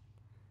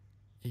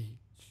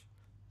each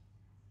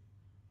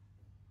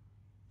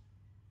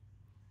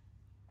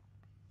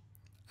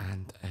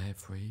and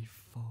every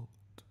fault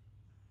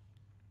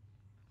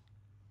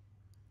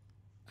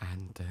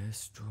and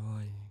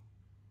destroying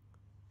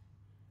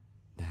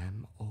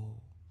them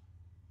all.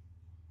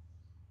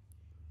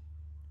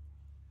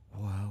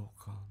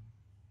 Welcome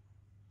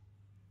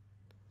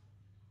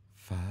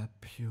the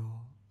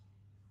pure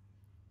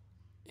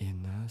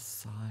inner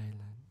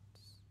silence.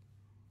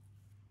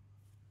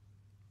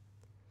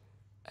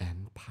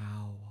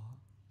 Empower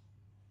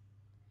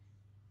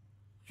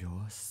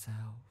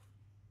yourself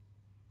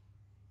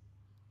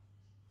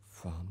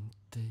from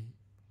deep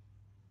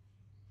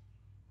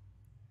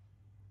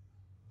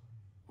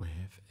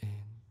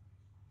within,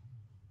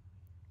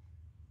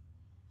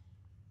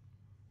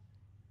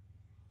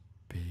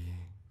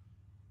 being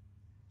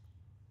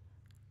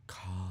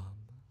calm,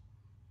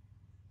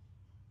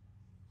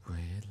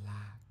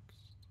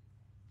 relaxed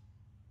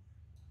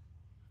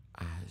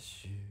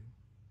as you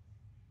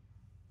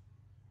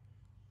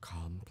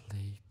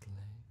completely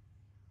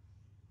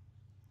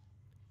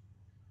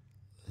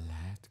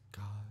let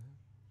go.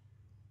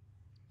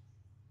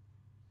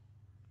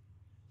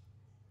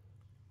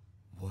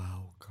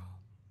 Welcome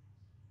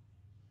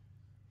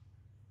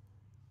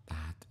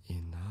that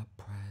inner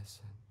presence,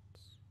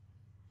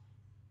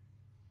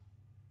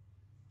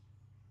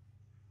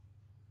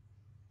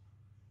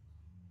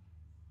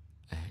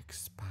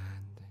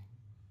 expanding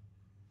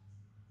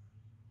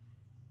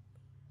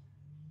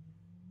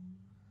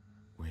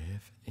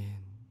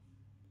within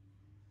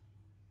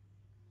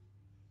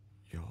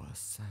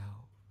yourself,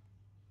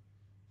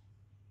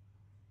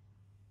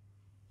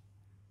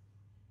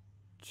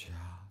 just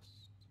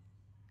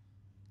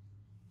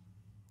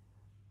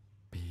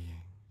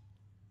being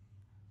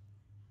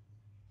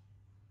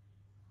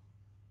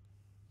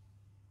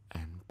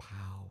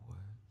empowered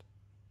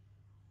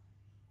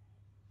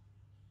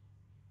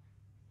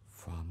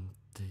from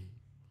deep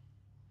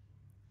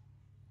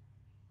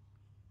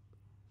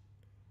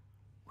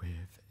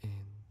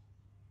within,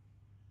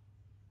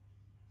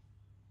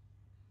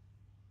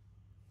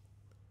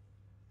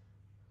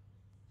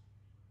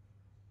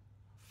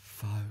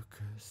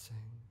 focusing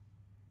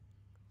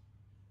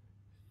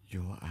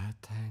your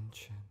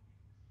attention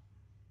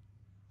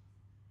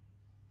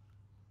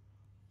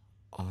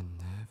on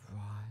the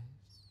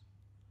rise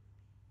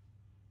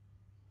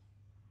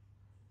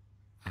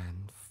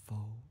and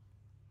fall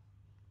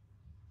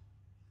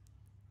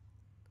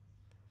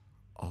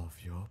of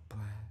your breath,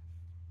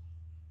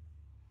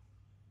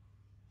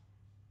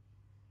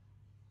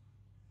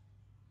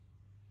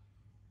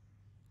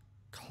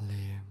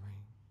 clearing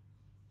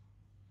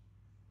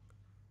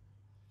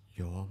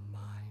your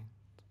mind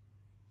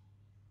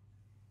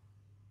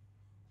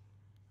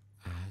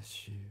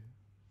as you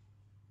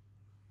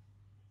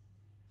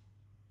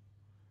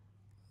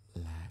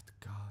let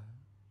go.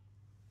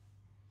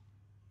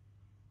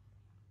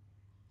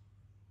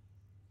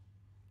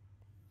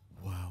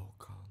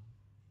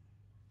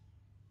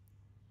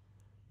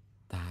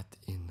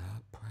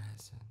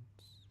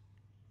 presence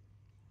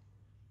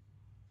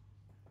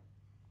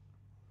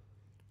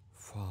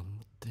from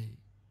deep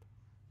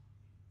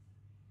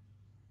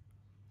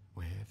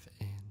within.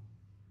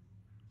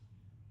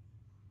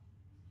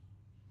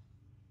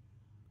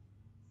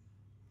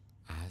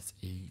 As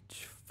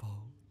each thought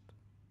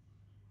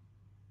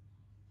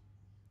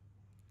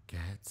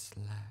gets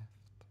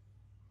left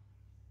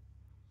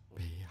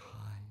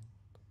behind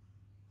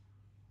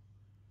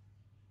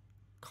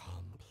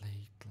completely,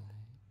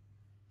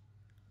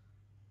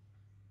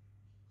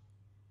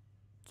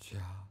 just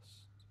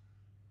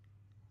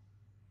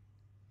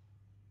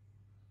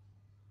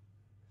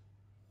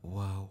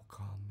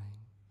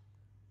welcoming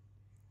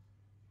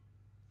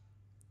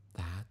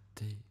that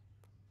deep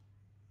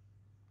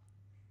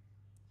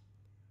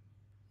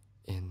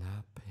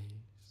inner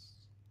peace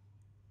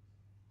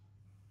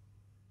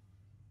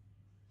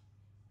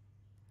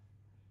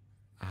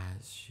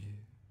as you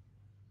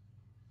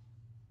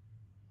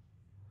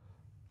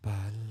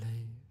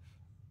believe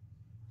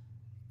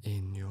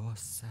in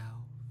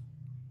yourself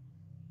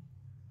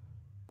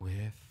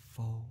with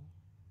full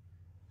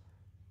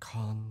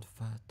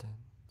confidence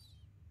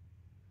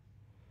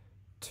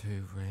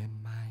to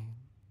remain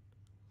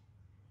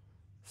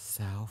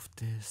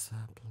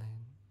self-disciplined,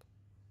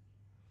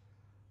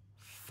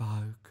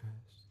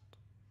 focused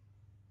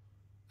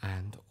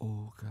and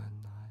organized,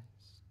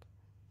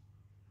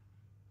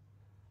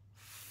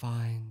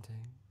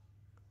 finding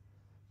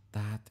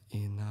that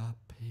inner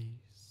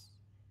peace,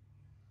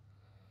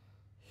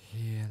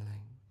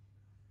 healing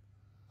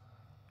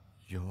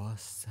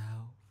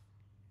yourself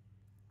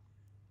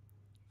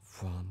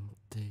from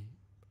deep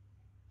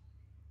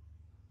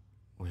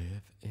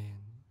within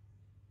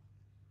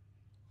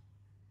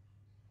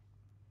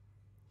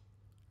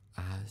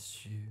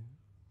as you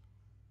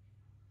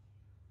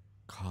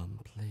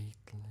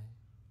completely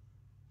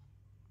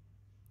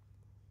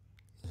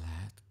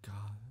let go.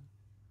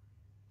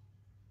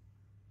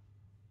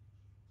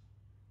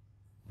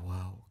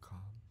 Welcome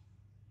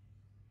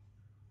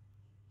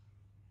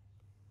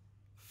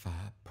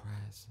the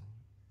present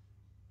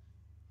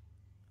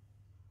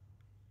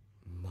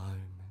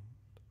moment,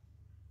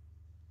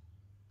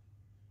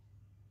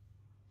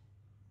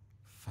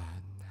 for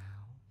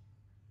now,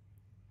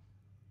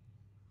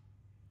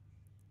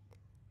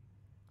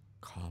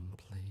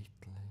 completely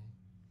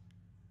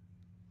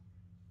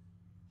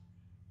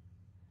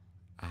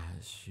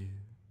as you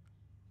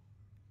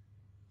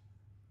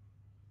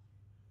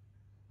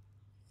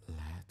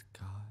let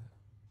go.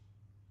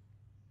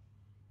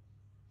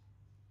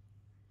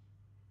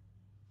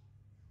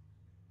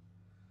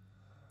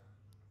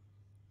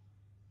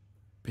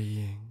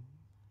 Being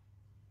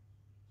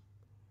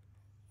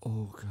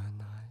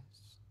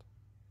organized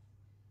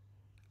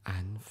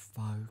and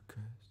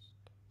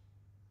focused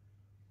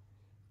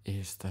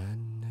is the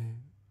new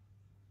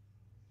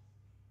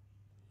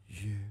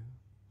you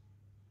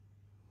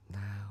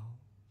now,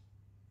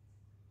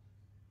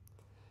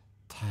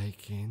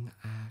 taking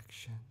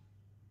action,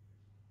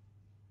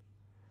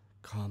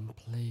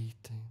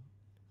 completing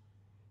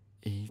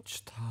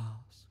each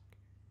task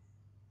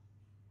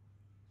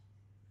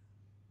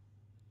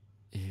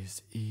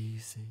is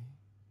easy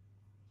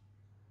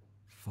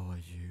for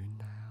you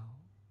now,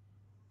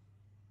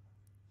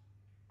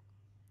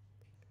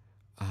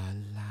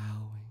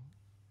 allowing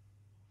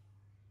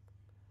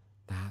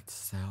that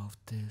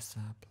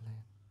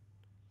self-discipline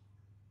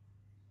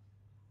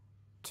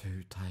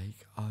to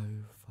take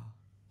over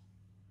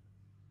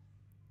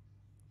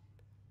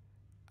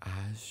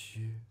as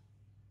you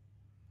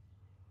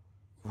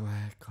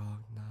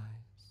recognize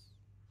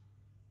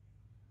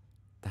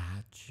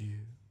that you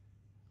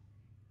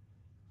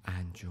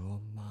and your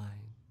mind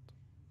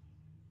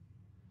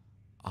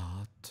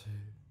are two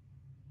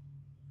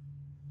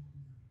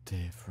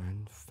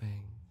different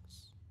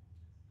things,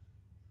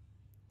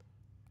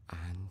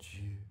 and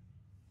you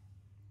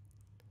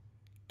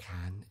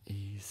can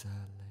easily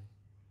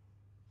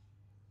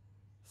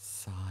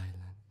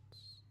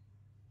silence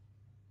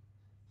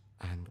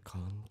and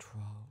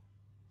control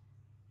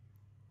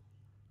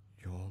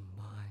your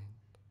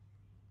mind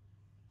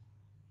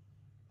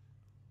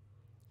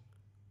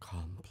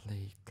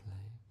completely,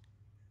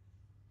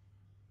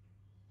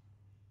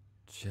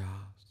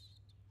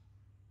 just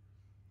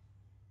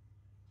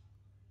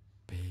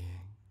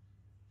being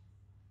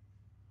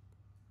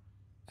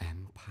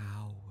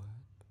empowered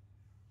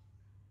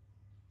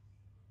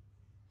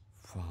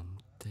from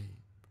deep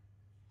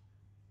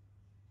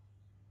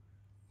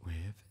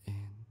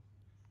within.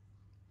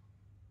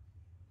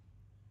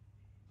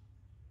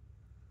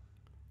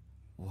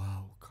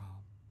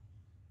 Welcome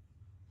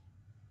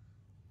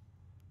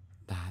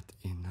that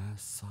inner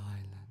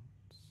silence,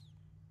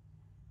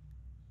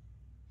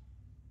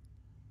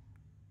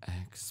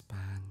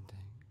 expanding,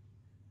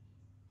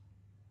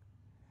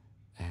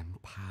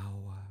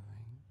 empowering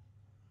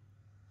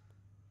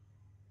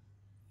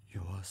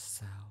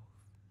yourself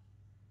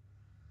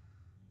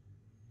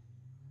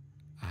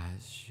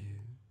as you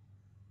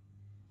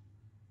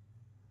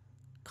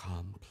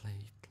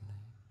completely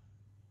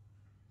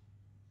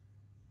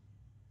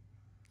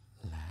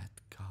let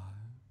go.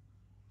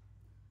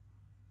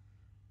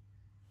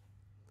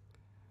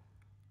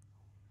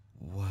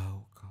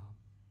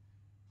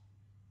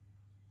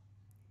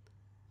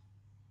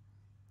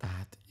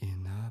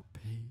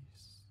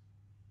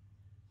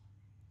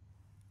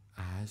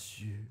 as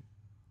you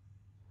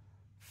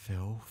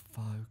feel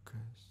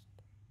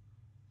focused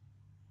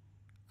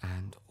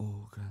and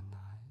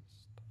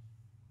organized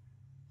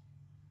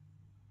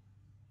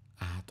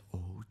at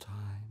all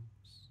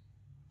times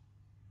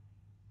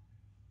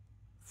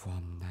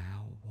from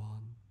now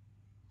on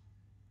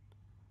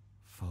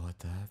for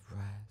the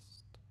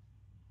rest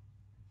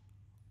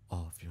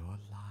of your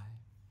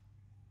life.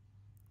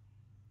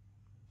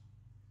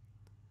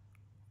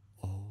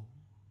 All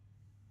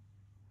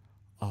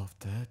of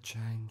the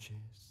changes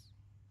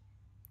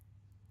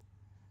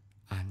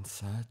and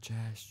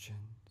suggestions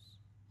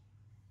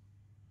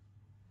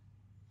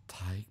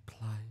take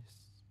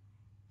place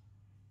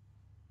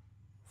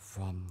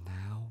from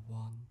now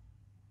on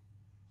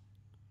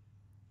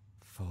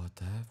for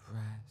the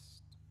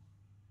rest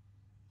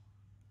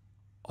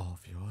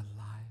of your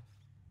life.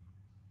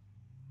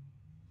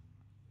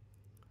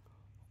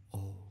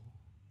 All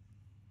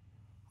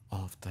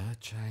of the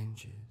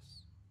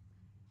changes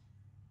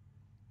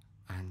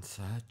and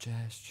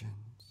suggestions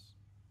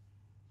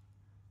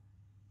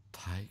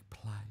take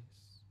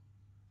place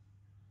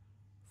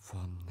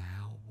from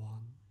now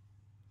on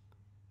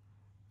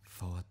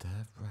for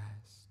the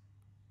rest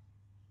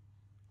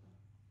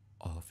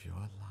of your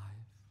life.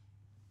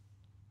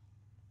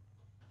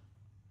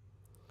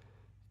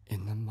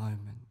 In a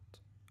moment,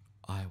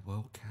 I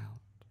will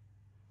count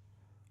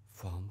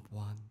from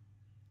 1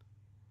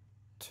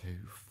 to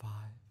 5,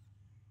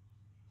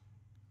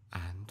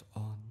 and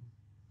on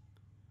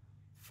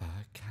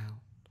the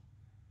count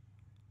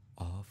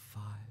of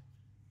 5,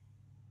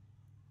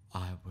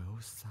 I will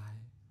say,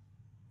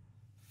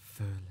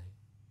 fully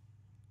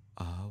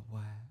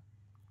aware,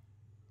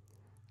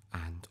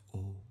 and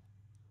all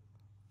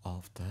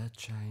of the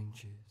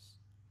changes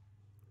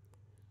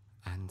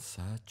and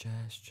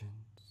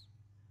suggestions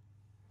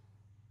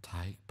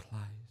take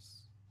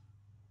place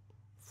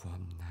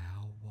from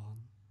now on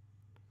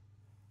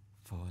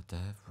for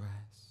the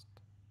rest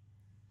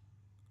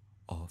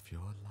of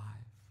your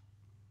life.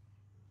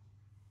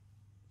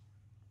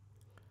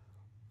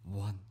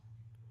 1.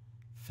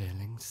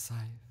 Feeling safe,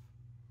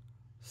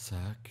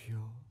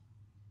 secure,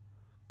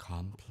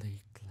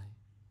 completely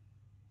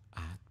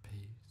at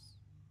peace.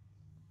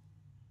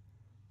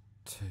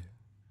 2.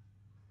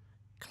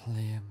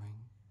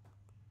 Clearing,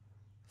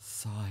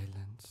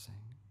 silencing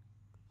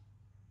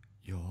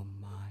your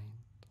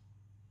mind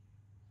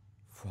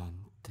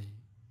from deep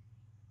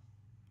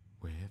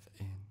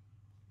within.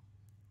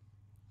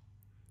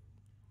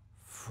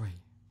 3.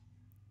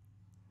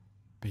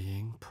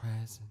 Being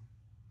present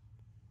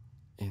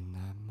in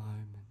the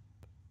moment,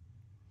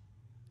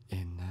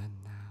 in the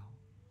now,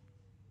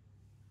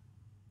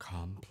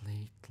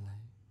 completely,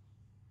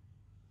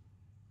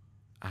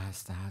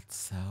 as that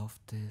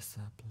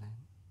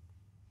self-discipline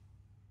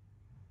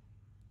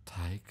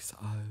takes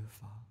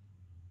over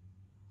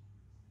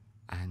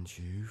and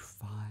you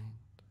find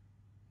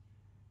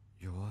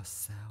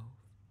yourself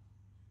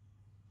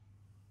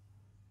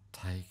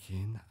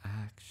taking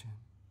action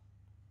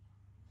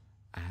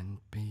and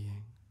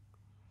being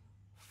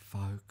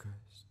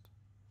focused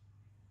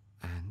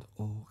and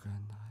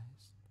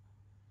organized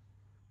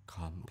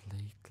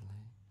completely.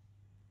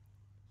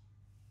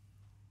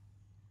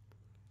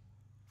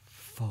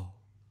 4.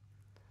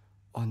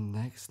 On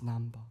next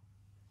number,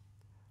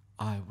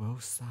 I will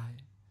say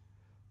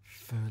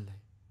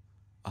fully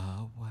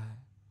aware,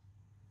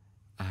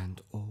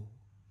 and all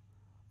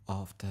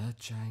of the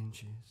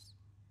changes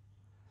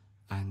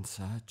and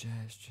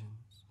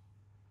suggestions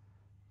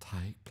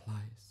take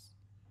place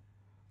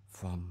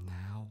from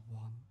now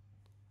on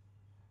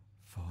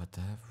for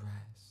the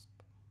rest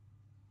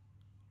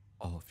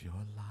of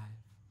your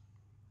life.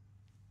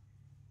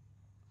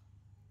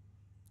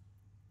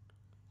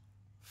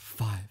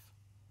 5.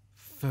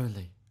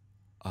 Fully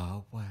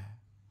aware.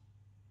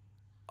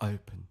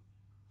 Open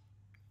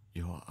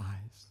your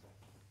eyes.